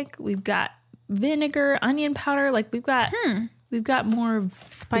 garlic. We've got vinegar, onion powder. Like we've got more of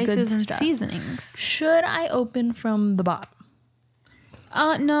Spices and stuff. seasonings. Should I open from the bottom?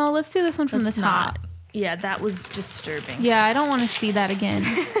 No, let's do this one from the top. Not. Yeah, that was disturbing. Yeah, I don't want to see that again.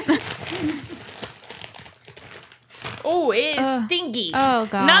 Oh, it is stinky. Oh,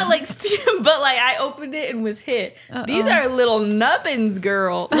 God. Not like, but like I opened it and was hit. These are little nubbins,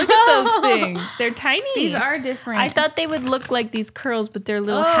 girl. Look at those things. They're tiny. These are different. I thought they would look like these curls, but they're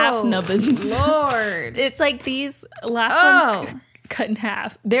little half nubbins. Lord. It's like these last ones cut in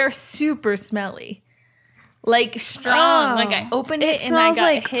half. They're super smelly. Like strong. Like I opened it and I got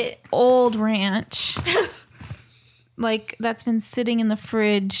like hit. Old ranch. Like that's been sitting in the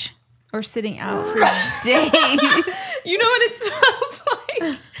fridge or sitting out for days. You know what it smells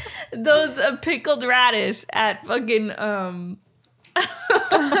like? Those pickled radish at fucking at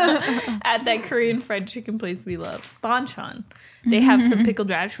that Korean fried chicken place we love, Bonchon. They have some pickled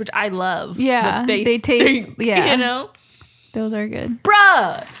radish, which I love. Yeah, but they taste. stink, Yeah, you know, those are good.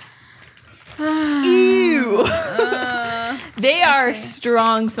 Bruh. Ew. They are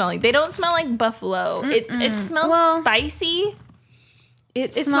strong smelling. They don't smell like buffalo. It smells spicy.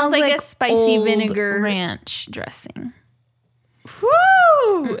 It smells like a spicy old vinegar ranch dressing.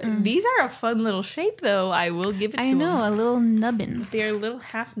 Woo! These are a fun little shape, though. I will give it to them. I know, a little nubbin. They're little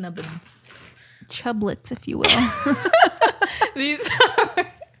half nubbins. Chublets, if you will. These are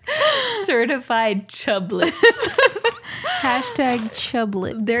certified chublets. Hashtag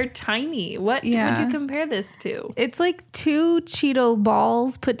chublet. They're tiny. What would you compare this to? It's like 2 Cheeto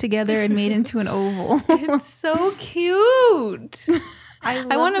balls put together and made into an oval. It's so cute.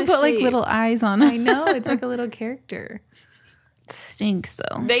 I want to put like little eyes on it. I know. It's like a little character. Stinks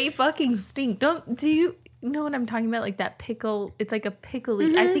though. They fucking stink. Do you know what I'm talking about? Like that pickle. It's like a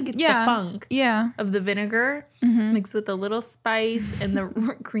pickly. I think it's the funk of the vinegar mixed with a little spice and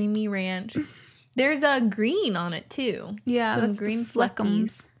the creamy ranch. There's a green on it too. Yeah, some green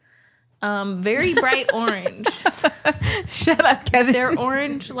fleckies. Very bright orange. Shut up, Kevin. They're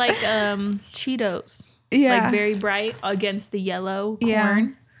orange like Cheetos. Yeah, like very bright against the yellow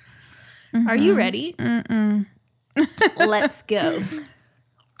corn. Yeah. Are you ready? Let's go.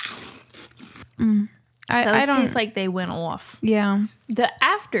 Those taste like they went off. Yeah. The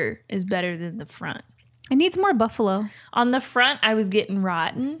after is better than the front. It needs more buffalo. On the front, I was getting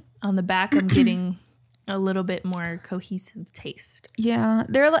rotten. On the back, I'm getting a little bit more cohesive taste. Yeah.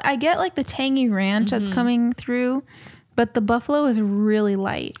 I get like the tangy ranch that's coming through, but the buffalo is really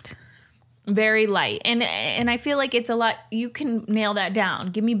light. Very light. And I feel like it's a lot. You can nail that down.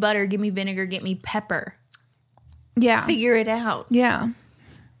 Give me butter, give me vinegar, get me pepper. Yeah. Figure it out. Yeah.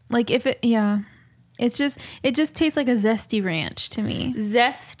 Like it just tastes like a zesty ranch to me.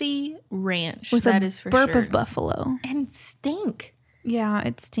 Zesty ranch. With that is for burp sure. of buffalo. And stink. Yeah,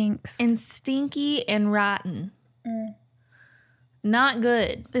 it stinks. And stinky and rotten. Not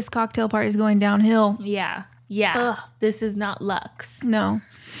good. This cocktail party is going downhill. Yeah. Yeah. Ugh. This is not Lux. No.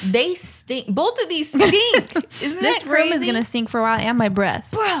 They stink. Both of these stink. Isn't this that room crazy? is going to stink for a while, and my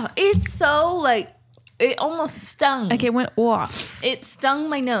breath. Bro, it's so like, it almost stung. Like it went off. It stung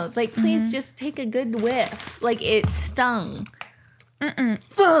my nose. Like, please just take a good whiff. Like, it stung.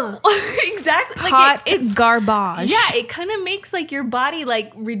 Exactly. Like Hot it's garbage. Yeah, it kind of makes like your body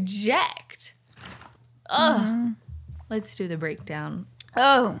like reject. Ugh. Let's do the breakdown.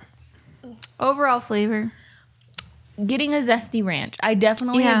 Oh. Overall flavor. Getting a zesty ranch. I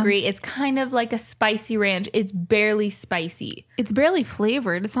definitely agree. It's kind of like a spicy ranch. It's barely spicy. It's barely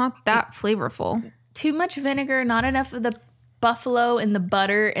flavored. It's not that flavorful. Too much vinegar, not enough of the buffalo and the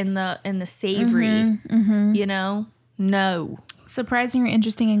butter and the savory. You know? No. Surprising or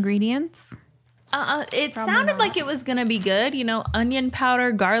interesting ingredients? It sounded like it was gonna be good, you know, onion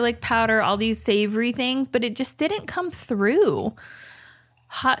powder, garlic powder, all these savory things, but it just didn't come through.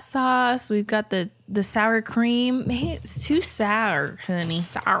 Hot sauce, we've got the sour cream. Man, it's too sour, honey.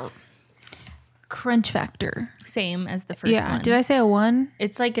 Sour. Crunch factor. Same as the first one. Did I say a 1?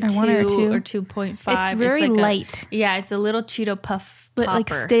 It's like a 2 or 2.5. It's very like light. It's a little Cheeto puff but popper. Like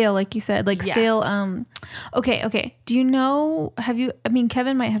stale, like you said, like stale. Okay. Do you know?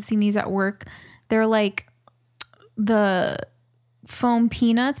 Kevin might have seen these at work. They're like the foam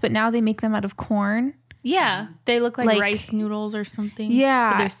peanuts, but now they make them out of corn. Yeah, they look like rice noodles or something.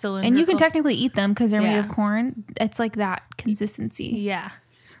 Yeah, but they're cylindrical. And you can technically eat them because they're made of corn. It's like that consistency. Yeah,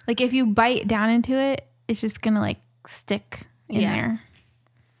 like if you bite down into it, it's just gonna like stick in there.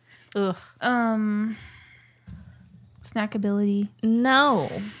 Ugh. Snackability. No.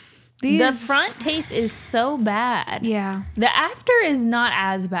 The front taste is so bad. Yeah. The after is not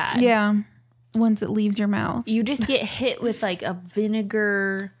as bad. Yeah. Once it leaves your mouth. You just get hit with like a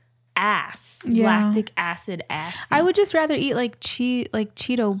vinegar ass. Lactic acid ass. I would just rather eat like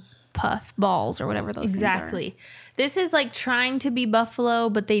Cheeto puff balls or whatever those things are. This is like trying to be buffalo,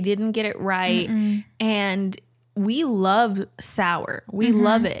 but they didn't get it right. And we love sour. We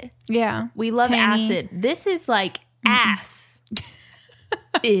love it. Yeah. We love tangy. acid. This is like Ass.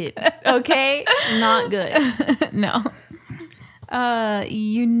 It. Okay? Not good. No.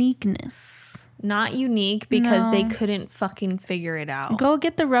 Uniqueness. Not unique because they couldn't fucking figure it out. Go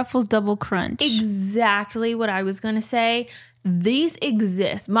get the Ruffles Double Crunch. Exactly what I was going to say. These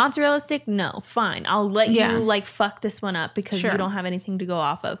exist. Mozzarella stick, no, fine. I'll let you like fuck this one up because you don't have anything to go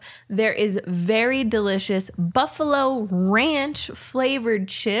off of. There is very delicious Buffalo Ranch flavored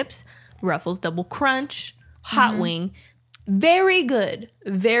chips, Ruffles Double Crunch, Hot Wing. Very good,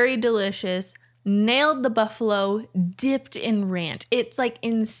 very delicious. Nailed the buffalo, dipped in ranch. It's like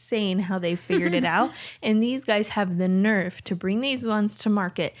insane how they figured it out. And these guys have the nerve to bring these ones to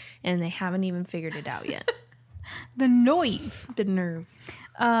market and they haven't even figured it out yet. The nerve. The nerve.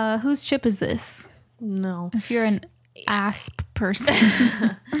 Whose chip is this? No. If you're an asp person.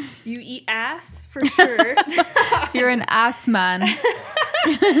 You eat ass for sure. If you're an ass man.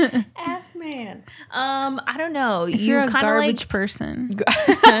 Ass man. I don't know. If you're a garbage like, person.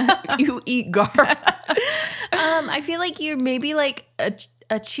 You eat garbage. I feel like you're maybe like a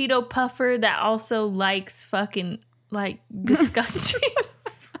Cheeto puffer that also likes fucking like disgusting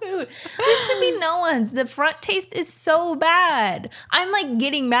food. There should be no ones. The front taste is so bad. I'm like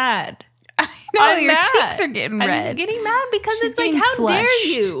getting mad. I know, your cheeks are getting red. I'm getting mad because She's it's like, how dare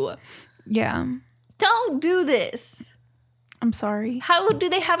you? Yeah. Don't do this. I'm sorry. How do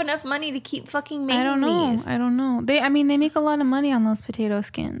they have enough money to keep fucking making these? I don't know. They make a lot of money on those potato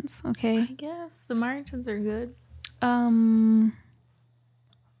skins. Okay. I guess the margins are good.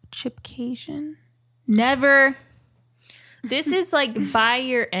 Chip Cajun. Never. This is like buy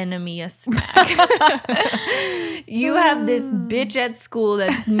your enemy a snack. You have this bitch at school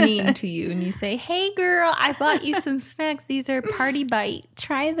that's mean to you, and you say, "Hey, girl, I bought you some snacks. These are Party Bites.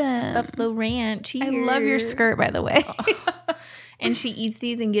 Try them. Buffalo Ranch. Here." I love your skirt, by the way. And she eats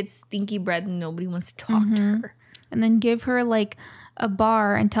these and gets stinky breath, and nobody wants to talk to her. And then give her like a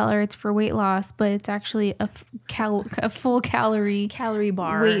bar and tell her it's for weight loss, but it's actually a full calorie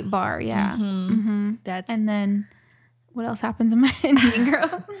bar, weight bar. Yeah. That's and then. What else happens in Mean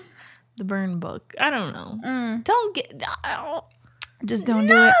Girls? The burn book. I don't know. Don't get... Just don't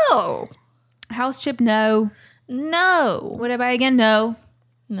do it. No. House chip, no. No. Would I buy again? No.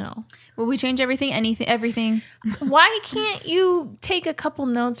 No. Will we change everything? Everything? Why can't you take a couple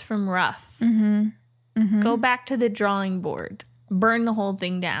notes from Ruff? Go back to the drawing board. Burn the whole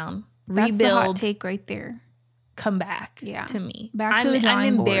thing down. That's rebuild. The hot take right there. Come back to me. Back to the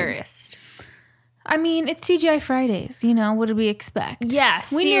drawing board. I'm embarrassed. I mean, it's TGI Fridays. You know, what did we expect? Yeah,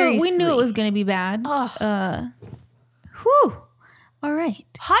 we knew it was going to be bad. Whew. All right.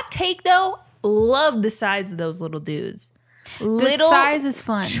 Hot take, though. Love the size of those little dudes. The size is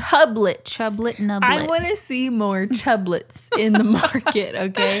fun. Chublets. Chublet nublet. I want to see more chublets in the market,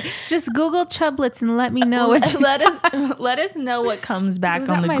 okay? Just Google chublets and let me know. Let us know what comes back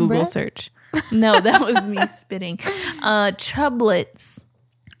on the Google search. No, that was me spitting. Chublets.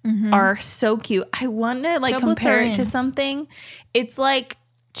 Are so cute. I want to like compare it to something. It's like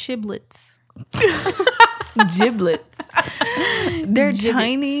chiblets. Giblets. They're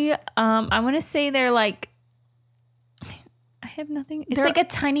tiny. I want to say they're like, I have nothing. It's like a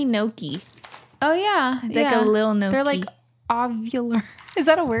tiny gnocchi. Oh yeah. It's like a little gnocchi. They're like ovular. Is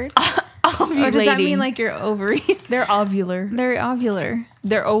that a word? Ovulating. Or does that mean like your ovary? They're ovular. They're ovular.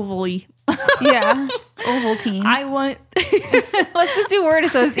 They're ovally. Yeah. Ovaltine. I want... Let's just do word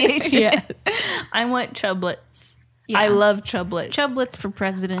association. Yes. I want chublets. Yeah. I love chublets. Chublets for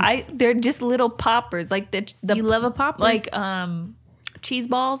president. They're just little poppers. Like the you love a popper? Like cheese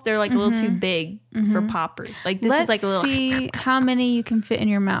balls. They're like a little too big for poppers. Like this is like a little... Let's see how many you can fit in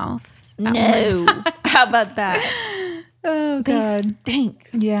your mouth. No. How about that? Oh, God. They stink.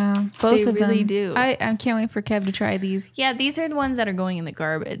 Yeah. Both of them. They really do. I can't wait for Kev to try these. Yeah, these are the ones that are going in the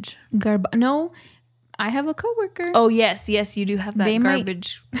garbage. No, I have a coworker. Oh, yes, you do have that the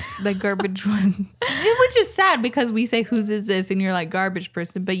garbage one. Which is sad because we say, whose is this? And you're like, garbage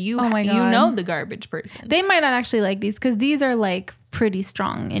person. But you know the garbage person. They might not actually like these because these are like pretty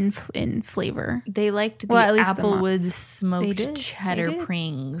strong in flavor. They liked the Applewood smoked cheddar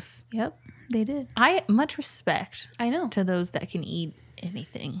prings. Yep. They did. I much respect. I know. To those that can eat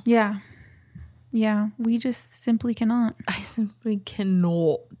anything. Yeah. Yeah. We just simply cannot. I simply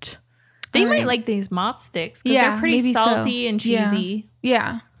cannot. They might like these mozz sticks because they're pretty salty and cheesy.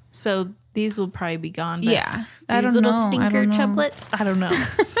 Yeah. So these will probably be gone. Yeah. These little stinker chublets. I don't know.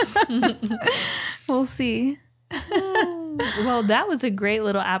 We'll see. Well, that was a great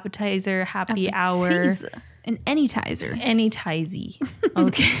little appetizer happy hour. An anytizer. Anytizy.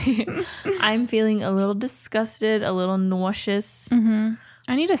 Okay. I'm feeling a little disgusted, a little nauseous. I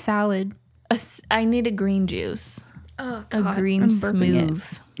need a salad. I need a green juice. Oh, God. A green smooth.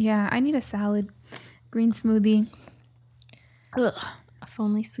 Yeah, I need a salad. Green smoothie. Ugh. If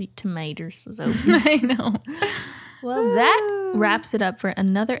only sweet tomatoes was open. I know. Well, that wraps it up for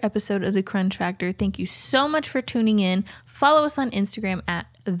another episode of The Crunch Factor. Thank you so much for tuning in. Follow us on Instagram at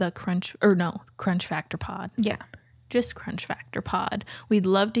Crunch Factor Pod. Yeah. Just Crunch Factor Pod. We'd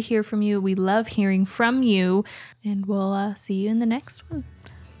love to hear from you. We love hearing from you. And we'll see you in the next one.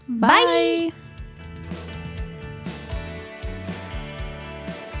 Bye.